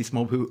with this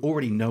mob who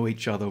already know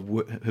each other,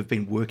 have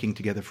been working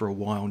together for a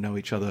while, know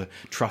each other,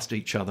 trust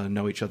each other,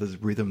 know each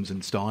other's rhythms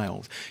and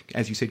styles.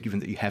 As you said, given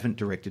that you haven't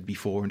directed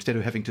before, instead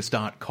of having to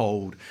start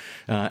cold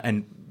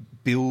and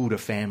build a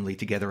family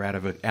together out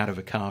of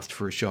a cast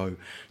for a show,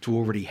 to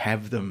already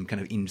have them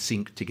kind of in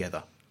sync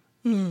together.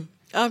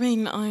 I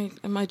mean,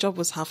 my job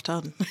was half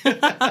done.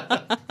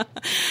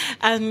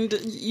 And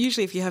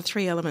usually if you have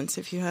three elements,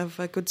 if you have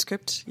a good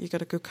script, you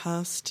got a good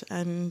cast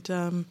and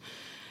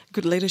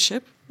good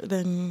leadership,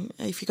 then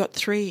if you got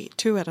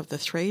two out of the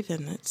three,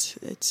 then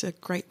it's a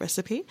great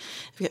recipe.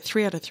 If you get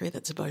 3 out of 3,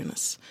 that's a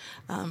bonus.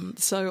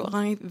 So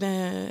I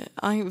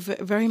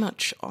very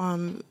much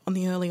on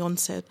the early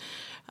onset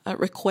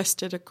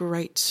requested a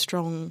great,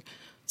 strong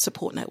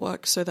support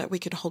network so that we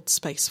could hold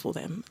space for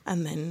them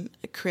and then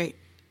create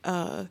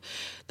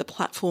the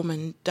platform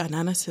and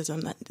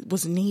dynamicism that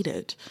was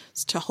needed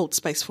to hold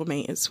space for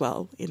me as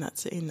well in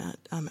that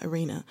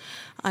arena.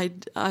 I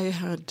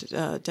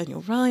had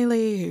Daniel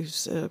Riley,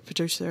 who's a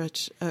producer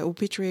at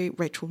Obituary,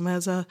 Rachel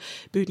Mazza,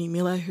 Booty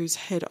Miller, who's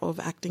head of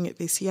acting at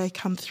VCA,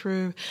 come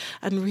through,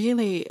 and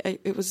really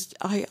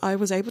I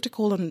was able to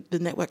call on the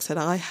networks that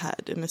I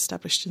had and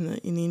established in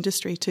the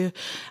industry to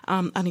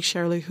Annie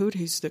Sherrilou Hood,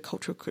 who's the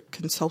cultural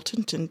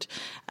consultant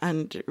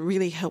and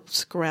really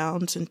helps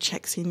grounds and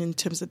checks in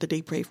terms of the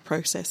debrief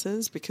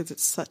processes, because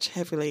it's such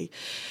heavily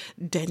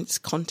dense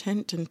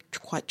content and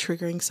quite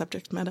triggering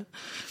subject matter.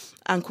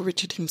 Uncle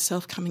Richard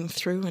himself coming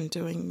through and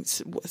doing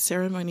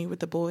ceremony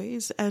with the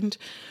boys, and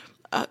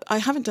I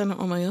haven't done it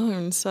on my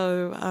own,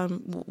 so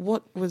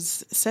what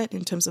was set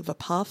in terms of a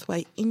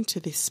pathway into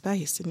this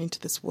space and into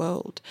this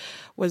world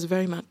was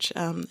very much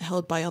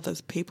held by other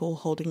people,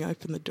 holding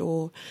open the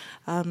door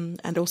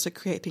and also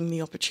creating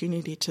the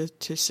opportunity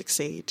to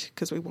succeed,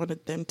 because we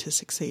wanted them to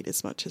succeed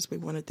as much as we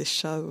wanted this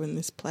show and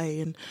this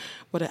play and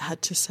what it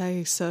had to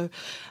say. So,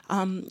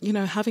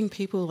 having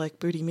people like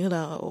Booty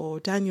Miller or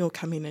Daniel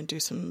come in and do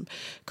some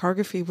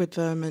choreography with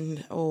them,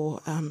 or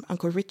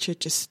Uncle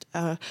Richard just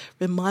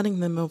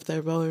reminding them of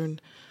their own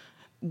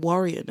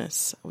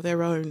warriorness, of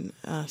their own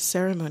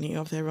ceremony,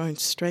 of their own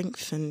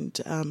strength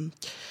and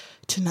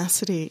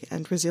tenacity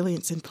and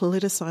resilience in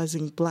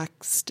politicising black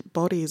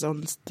bodies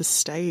on the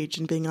stage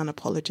and being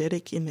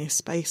unapologetic in their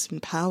space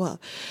and power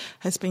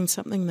has been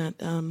something that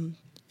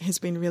has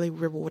been really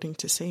rewarding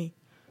to see.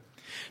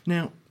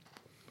 Now,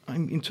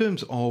 in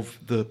terms of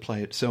the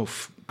play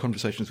itself,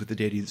 Conversations with the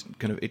Dead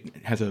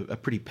it has a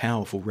pretty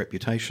powerful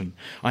reputation.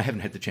 I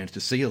haven't had the chance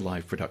to see a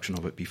live production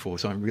of it before,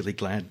 so I'm really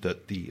glad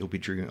that the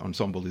Obituary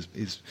Ensemble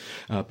is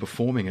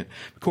performing it.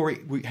 Corey,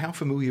 how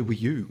familiar were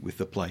you with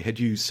the play? Had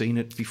you seen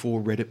it before,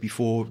 read it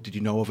before? Did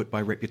you know of it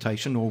by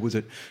reputation, or was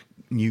it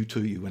new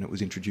to you when it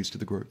was introduced to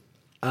the group?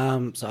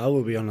 So I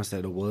will be honest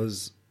that it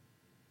was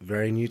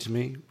very new to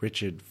me.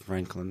 Richard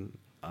Franklin,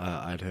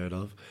 I'd heard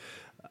of.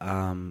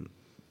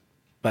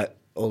 But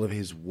all of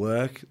his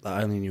work,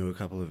 I only knew a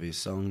couple of his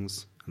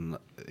songs and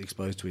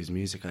exposed to his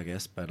music, I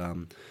guess. But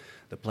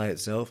the play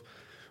itself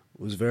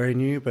was very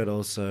new, but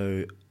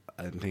also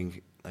I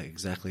think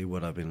exactly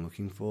what I've been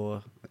looking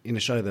for in a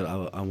show that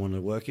I want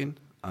to work in.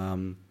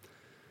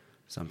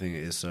 Something that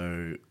is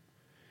so,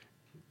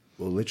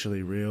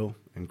 literally real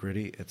and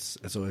gritty. It's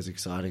always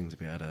exciting to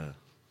be able to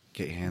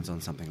get your hands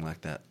on something like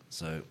that.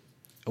 So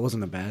it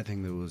wasn't a bad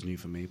thing that it was new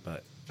for me,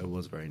 but it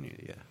was very new,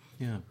 yeah.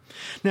 Yeah.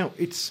 Now,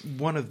 it's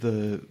one of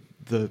the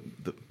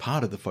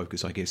part of the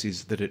focus, I guess,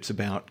 is that it's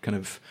about kind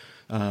of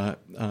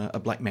a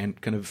black man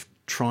kind of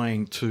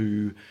trying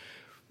to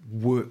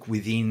work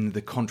within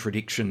the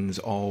contradictions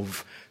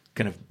of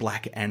kind of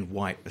black and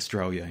white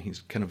Australia.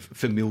 He's kind of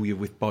familiar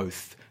with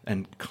both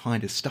and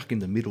kind of stuck in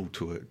the middle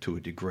to a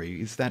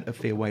degree. Is that a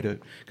fair way to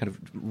kind of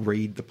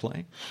read the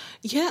play?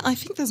 Yeah, I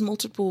think there's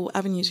multiple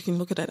avenues you can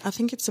look at it. I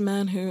think it's a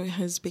man who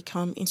has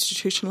become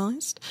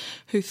institutionalised,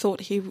 who thought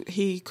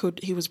he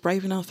was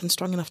brave enough and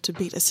strong enough to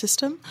beat a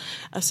system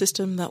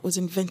that was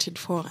invented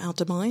for our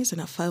demise and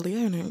our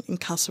failure and our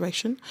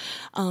incarceration.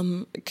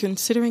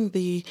 Considering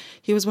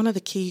he was one of the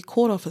key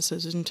court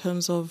officers in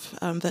terms of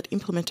that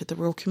implemented the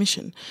Royal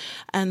Commission,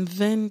 and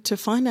then to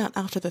find out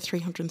after the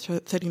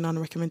 339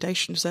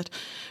 recommendations that,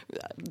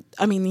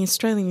 the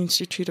Australian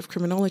Institute of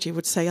Criminology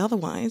would say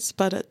otherwise,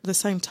 but at the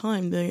same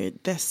time, the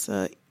deaths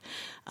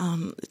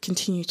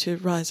continue to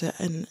rise at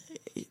a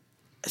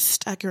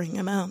staggering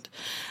amount.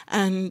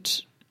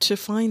 And to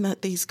find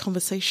that these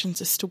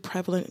conversations are still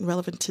prevalent and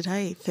relevant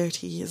today,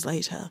 30 years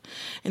later.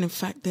 And in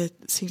fact, there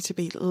seems to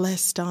be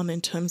less done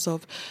in terms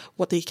of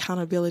what the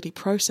accountability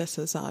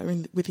processes are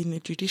within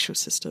the judicial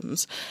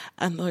systems,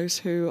 and those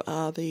who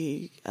are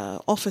the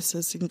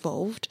officers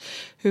involved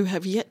who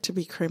have yet to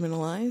be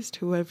criminalised,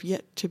 who have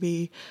yet to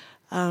be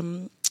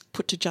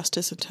put to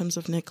justice in terms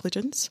of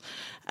negligence,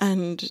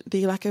 and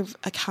the lack of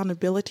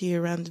accountability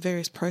around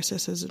various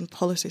processes and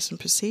policies and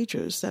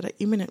procedures that are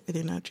imminent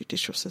within our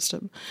judicial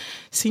system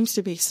seems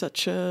to be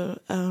such a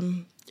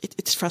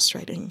it's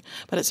frustrating,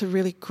 but it's a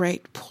really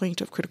great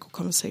point of critical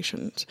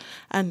conversations,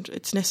 and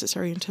it's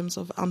necessary in terms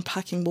of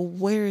unpacking, well,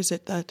 where is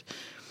it that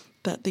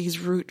these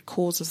root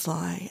causes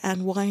lie,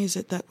 and why is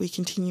it that we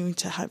continue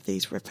to have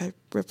these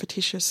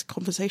repetitious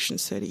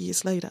conversations 30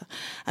 years later,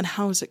 and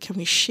how is it can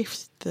we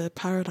shift the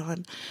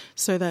paradigm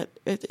so that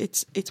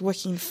it's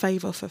working in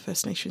favour for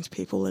First Nations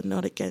people and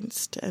not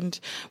against, and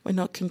we're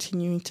not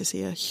continuing to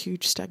see a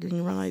huge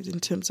staggering rise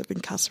in terms of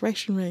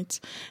incarceration rates,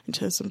 in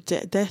terms of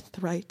death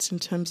rates, in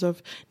terms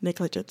of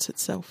negligence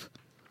itself.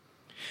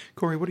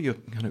 Corey, what are your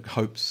kind of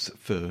hopes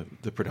for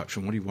the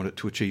production? What do you want it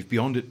to achieve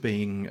beyond it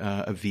being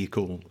a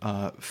vehicle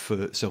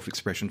for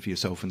self-expression for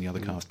yourself and the other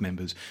cast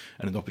members,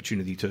 and an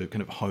opportunity to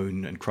kind of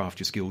hone and craft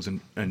your skills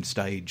and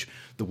stage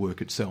the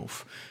work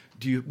itself?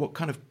 What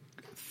kind of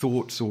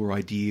thoughts or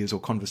ideas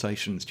or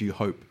conversations do you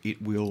hope it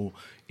will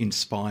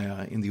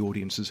inspire in the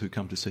audiences who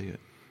come to see it?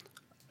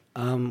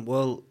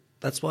 Well,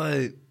 that's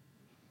why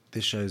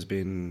this show's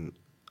been,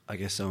 I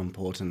guess, so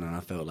important, and I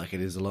felt like it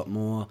is a lot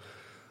more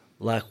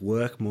like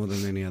work more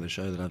than any other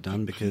show that I've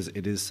done, because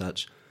it is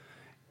such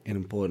an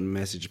important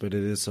message, but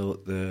it is so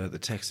the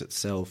text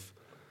itself,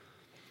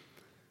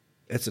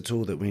 it's a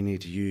tool that we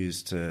need to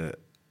use to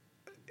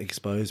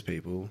expose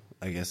people,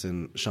 I guess,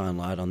 and shine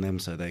light on them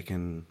so they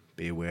can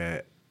be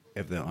aware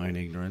of their own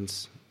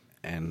ignorance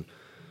and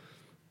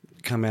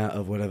come out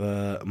of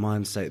whatever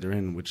mind state they're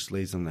in, which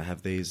leads them to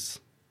have these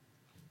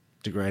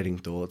degrading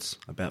thoughts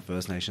about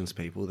First Nations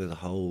people. There's a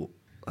whole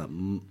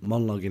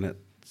monologue in it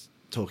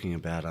talking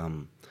about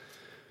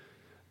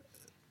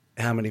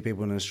how many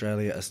people in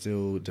Australia are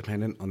still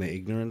dependent on their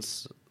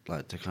ignorance,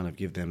 like to kind of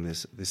give them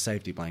this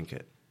safety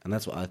blanket. And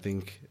that's what I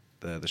think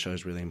the show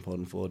is really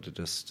important for, to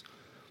just...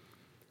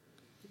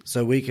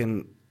 So we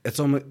can... It's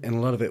almost, in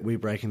a lot of it, we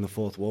breaking the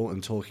fourth wall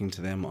and talking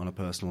to them on a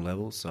personal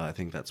level. So I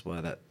think that's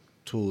why that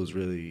tool is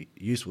really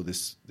useful.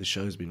 This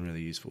show's been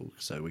really useful,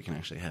 so we can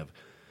actually have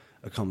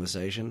a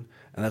conversation.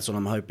 And that's what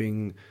I'm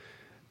hoping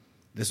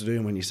this will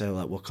do. When you say,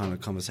 like, what kind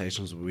of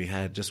conversations we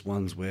had, just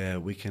ones where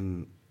we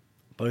can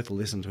both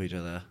listen to each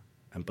other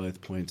and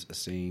both points are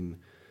seen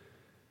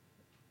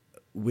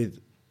with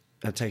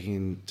taking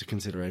into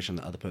consideration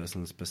the other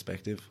person's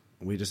perspective.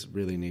 We just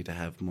really need to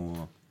have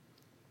more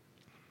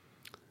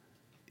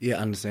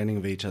understanding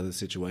of each other's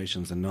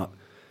situations and not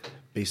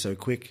be so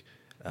quick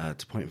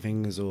to point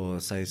fingers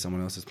or say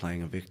someone else is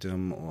playing a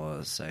victim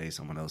or say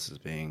someone else is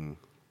being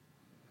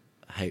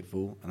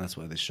hateful. And that's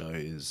why this show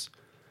is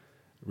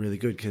really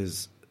good,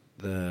 because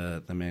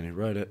the man who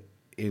wrote it,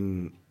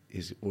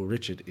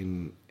 Richard,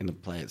 in the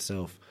play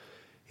itself,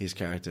 his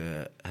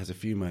character has a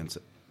few moments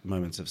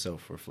of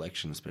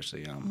self-reflection,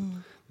 especially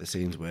the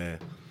scenes where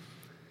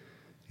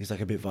he's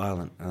like a bit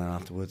violent, and then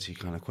afterwards he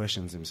kind of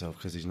questions himself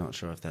because he's not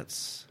sure if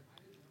that's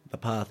the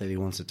path that he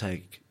wants to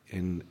take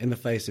in the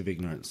face of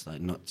ignorance,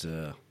 like not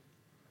to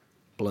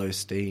blow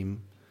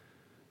steam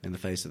in the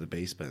face of the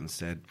beast, but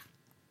instead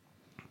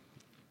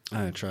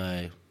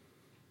try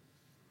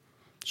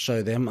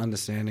show them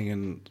understanding,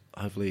 and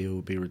hopefully it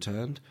will be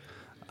returned.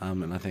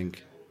 And I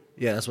think,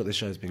 that's what this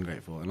show's been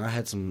great for. And I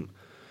had some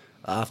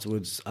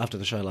afterwards, after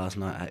the show last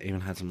night, I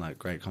even had some like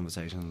great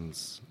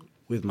conversations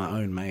with my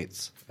own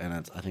mates, and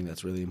I think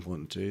that's really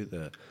important too.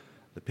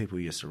 The people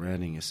you're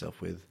surrounding yourself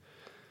with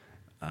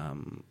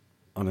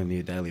on a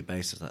near daily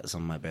basis, like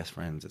some of my best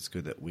friends. It's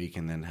good that we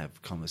can then have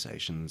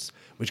conversations,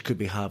 which could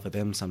be hard for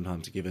them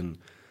sometimes, given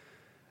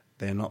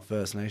they're not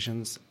First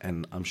Nations,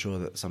 and I'm sure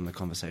that some of the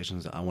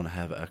conversations that I want to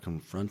have are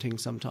confronting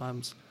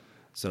sometimes.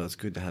 So it's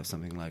good to have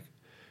something like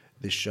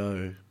this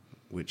show,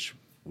 which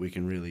we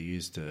can really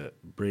use to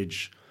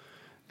bridge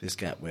this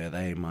gap where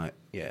they might,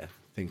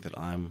 think that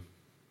I'm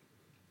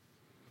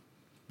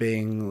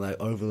being like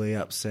overly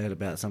upset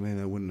about something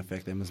that wouldn't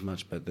affect them as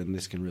much, but then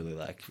this can really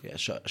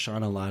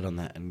shine a light on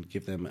that and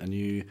give them a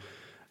new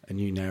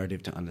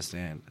narrative to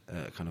understand,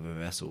 kind of a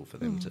vessel for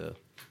them to,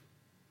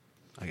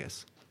 I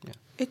guess,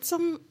 It's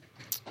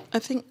I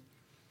think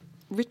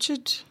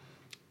Richard,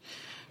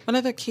 one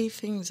of the key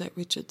things that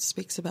Richard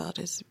speaks about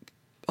is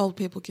old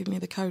people give me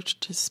the courage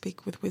to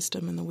speak with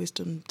wisdom and the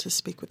wisdom to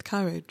speak with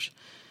courage.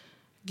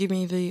 Give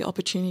me the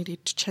opportunity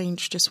to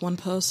change just one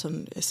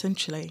person,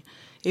 essentially,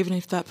 even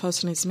if that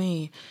person is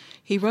me.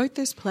 He wrote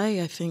this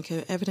play, I think,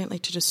 evidently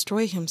to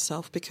destroy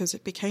himself, because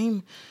it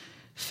became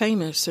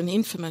famous and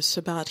infamous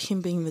about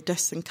him being the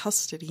death in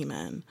custody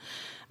man.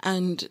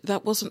 And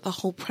that wasn't the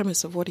whole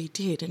premise of what he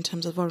did in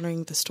terms of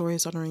honouring the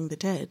stories, honouring the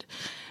dead.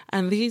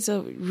 And these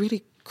are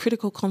really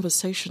critical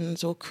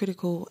conversations or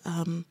critical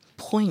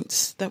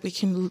points that we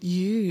can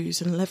use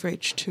and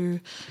leverage to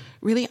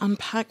really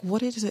unpack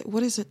what is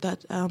it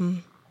that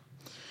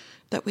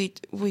that we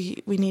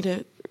need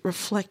to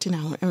reflect in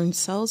our own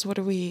selves. What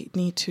do we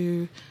need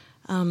to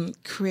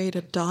create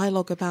a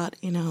dialogue about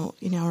in our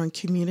own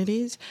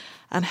communities,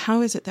 and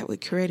how is it that we're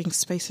creating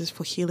spaces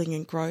for healing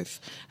and growth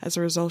as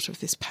a result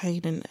of this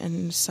pain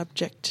and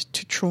subject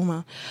to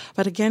trauma.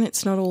 But again,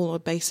 it's not all a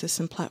basis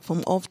and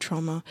platform of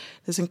trauma.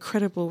 There's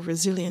incredible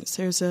resilience.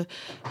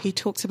 He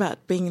talks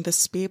about being the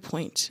spear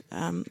point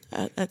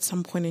at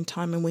some point in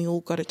time, and we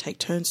all got to take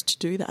turns to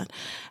do that.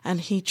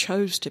 And he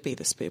chose to be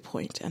the spear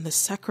point, and the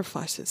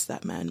sacrifices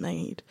that man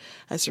made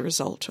as a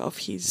result of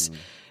his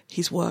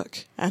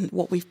work and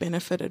what we've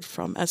benefited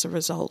from as a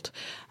result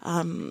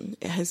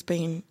has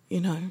been,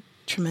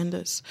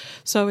 tremendous.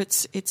 So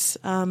it's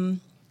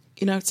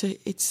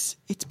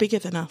bigger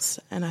than us,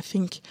 and I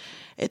think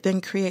it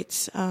then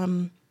creates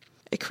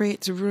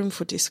a room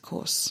for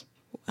discourse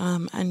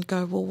and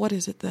go, well, what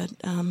is it that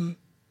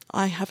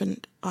I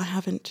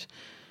haven't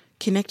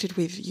connected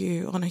with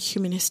you on a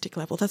humanistic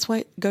level? That's why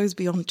it goes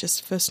beyond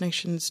just First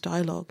Nations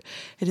dialogue.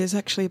 It is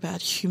actually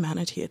about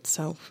humanity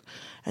itself,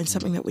 and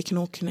something that we can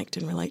all connect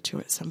and relate to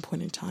at some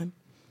point in time.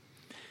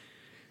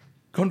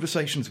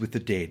 Conversations with the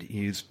Dead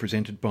is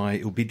presented by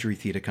Ilbidgeri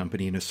Theatre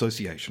Company in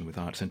association with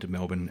Art Centre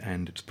Melbourne,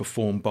 and it's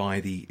performed by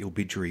the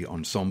Ilbidgeri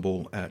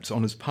Ensemble. It's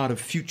on as part of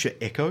Future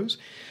Echoes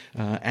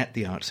at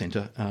the Art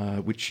Centre,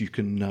 which you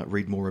can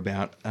read more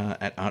about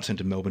at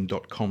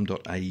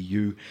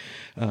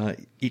artcentremelbourne.com.au.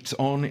 It's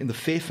on in the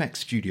Fairfax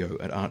studio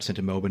at Art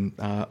Centre Melbourne,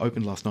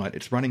 opened last night.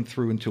 It's running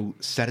through until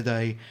this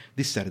Saturday,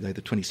 the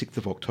 26th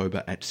of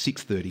October at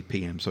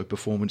 6:30pm. So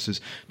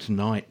performances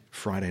tonight,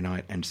 Friday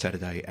night and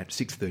Saturday at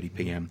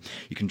 6:30pm.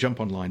 You can jump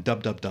online,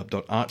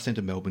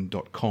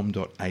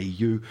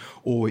 www.artcentremelbourne.com.au,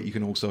 or you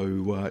can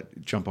also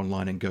jump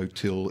online and go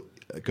to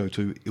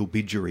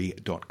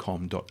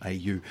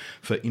ilbidgeri.com.au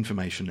for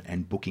information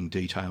and booking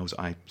details.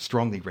 I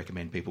strongly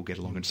recommend people get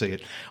along and see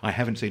it. I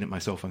haven't seen it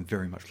myself. I'm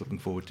very much looking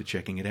forward to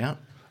checking it out.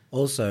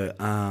 Also,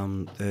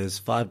 there's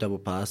 5 double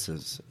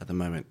passes at the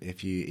moment.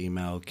 If you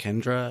email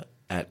Kendra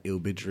at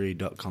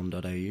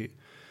ilbidgeri.com.au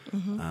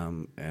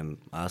and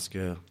ask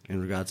her in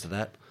regards to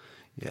that.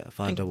 Yeah,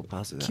 5 double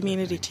passes.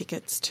 Community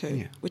tickets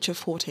too, which are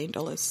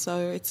 $14.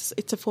 So it's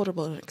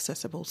affordable and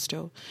accessible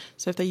still.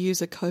 So if they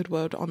use a code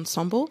word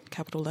ensemble,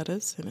 capital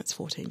letters, then it's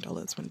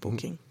 $14 when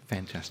booking.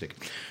 Fantastic.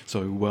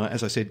 So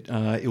as I said,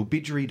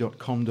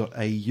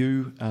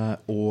 ilbidgeri.com.au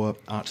or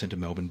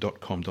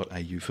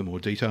artcentremelbourne.com.au for more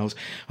details.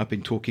 I've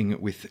been talking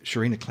with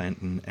Sharina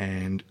Clanton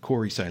and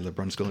Corey Saylor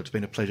Brunskill. It's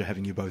been a pleasure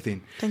having you both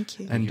in. Thank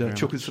you. And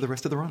chookers for the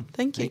rest of the run.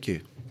 Thank you. Thank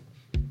you.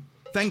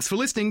 Thanks for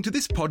listening to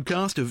this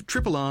podcast of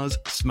Triple R's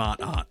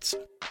Smart Arts,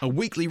 a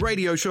weekly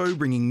radio show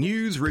bringing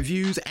news,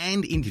 reviews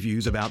and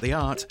interviews about the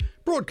arts,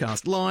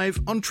 broadcast live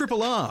on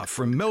Triple R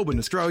from Melbourne,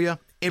 Australia,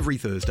 every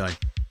Thursday.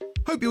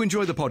 Hope you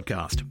enjoy the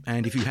podcast,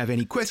 and if you have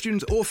any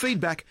questions or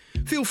feedback,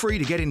 feel free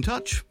to get in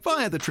touch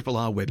via the Triple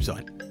R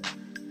website.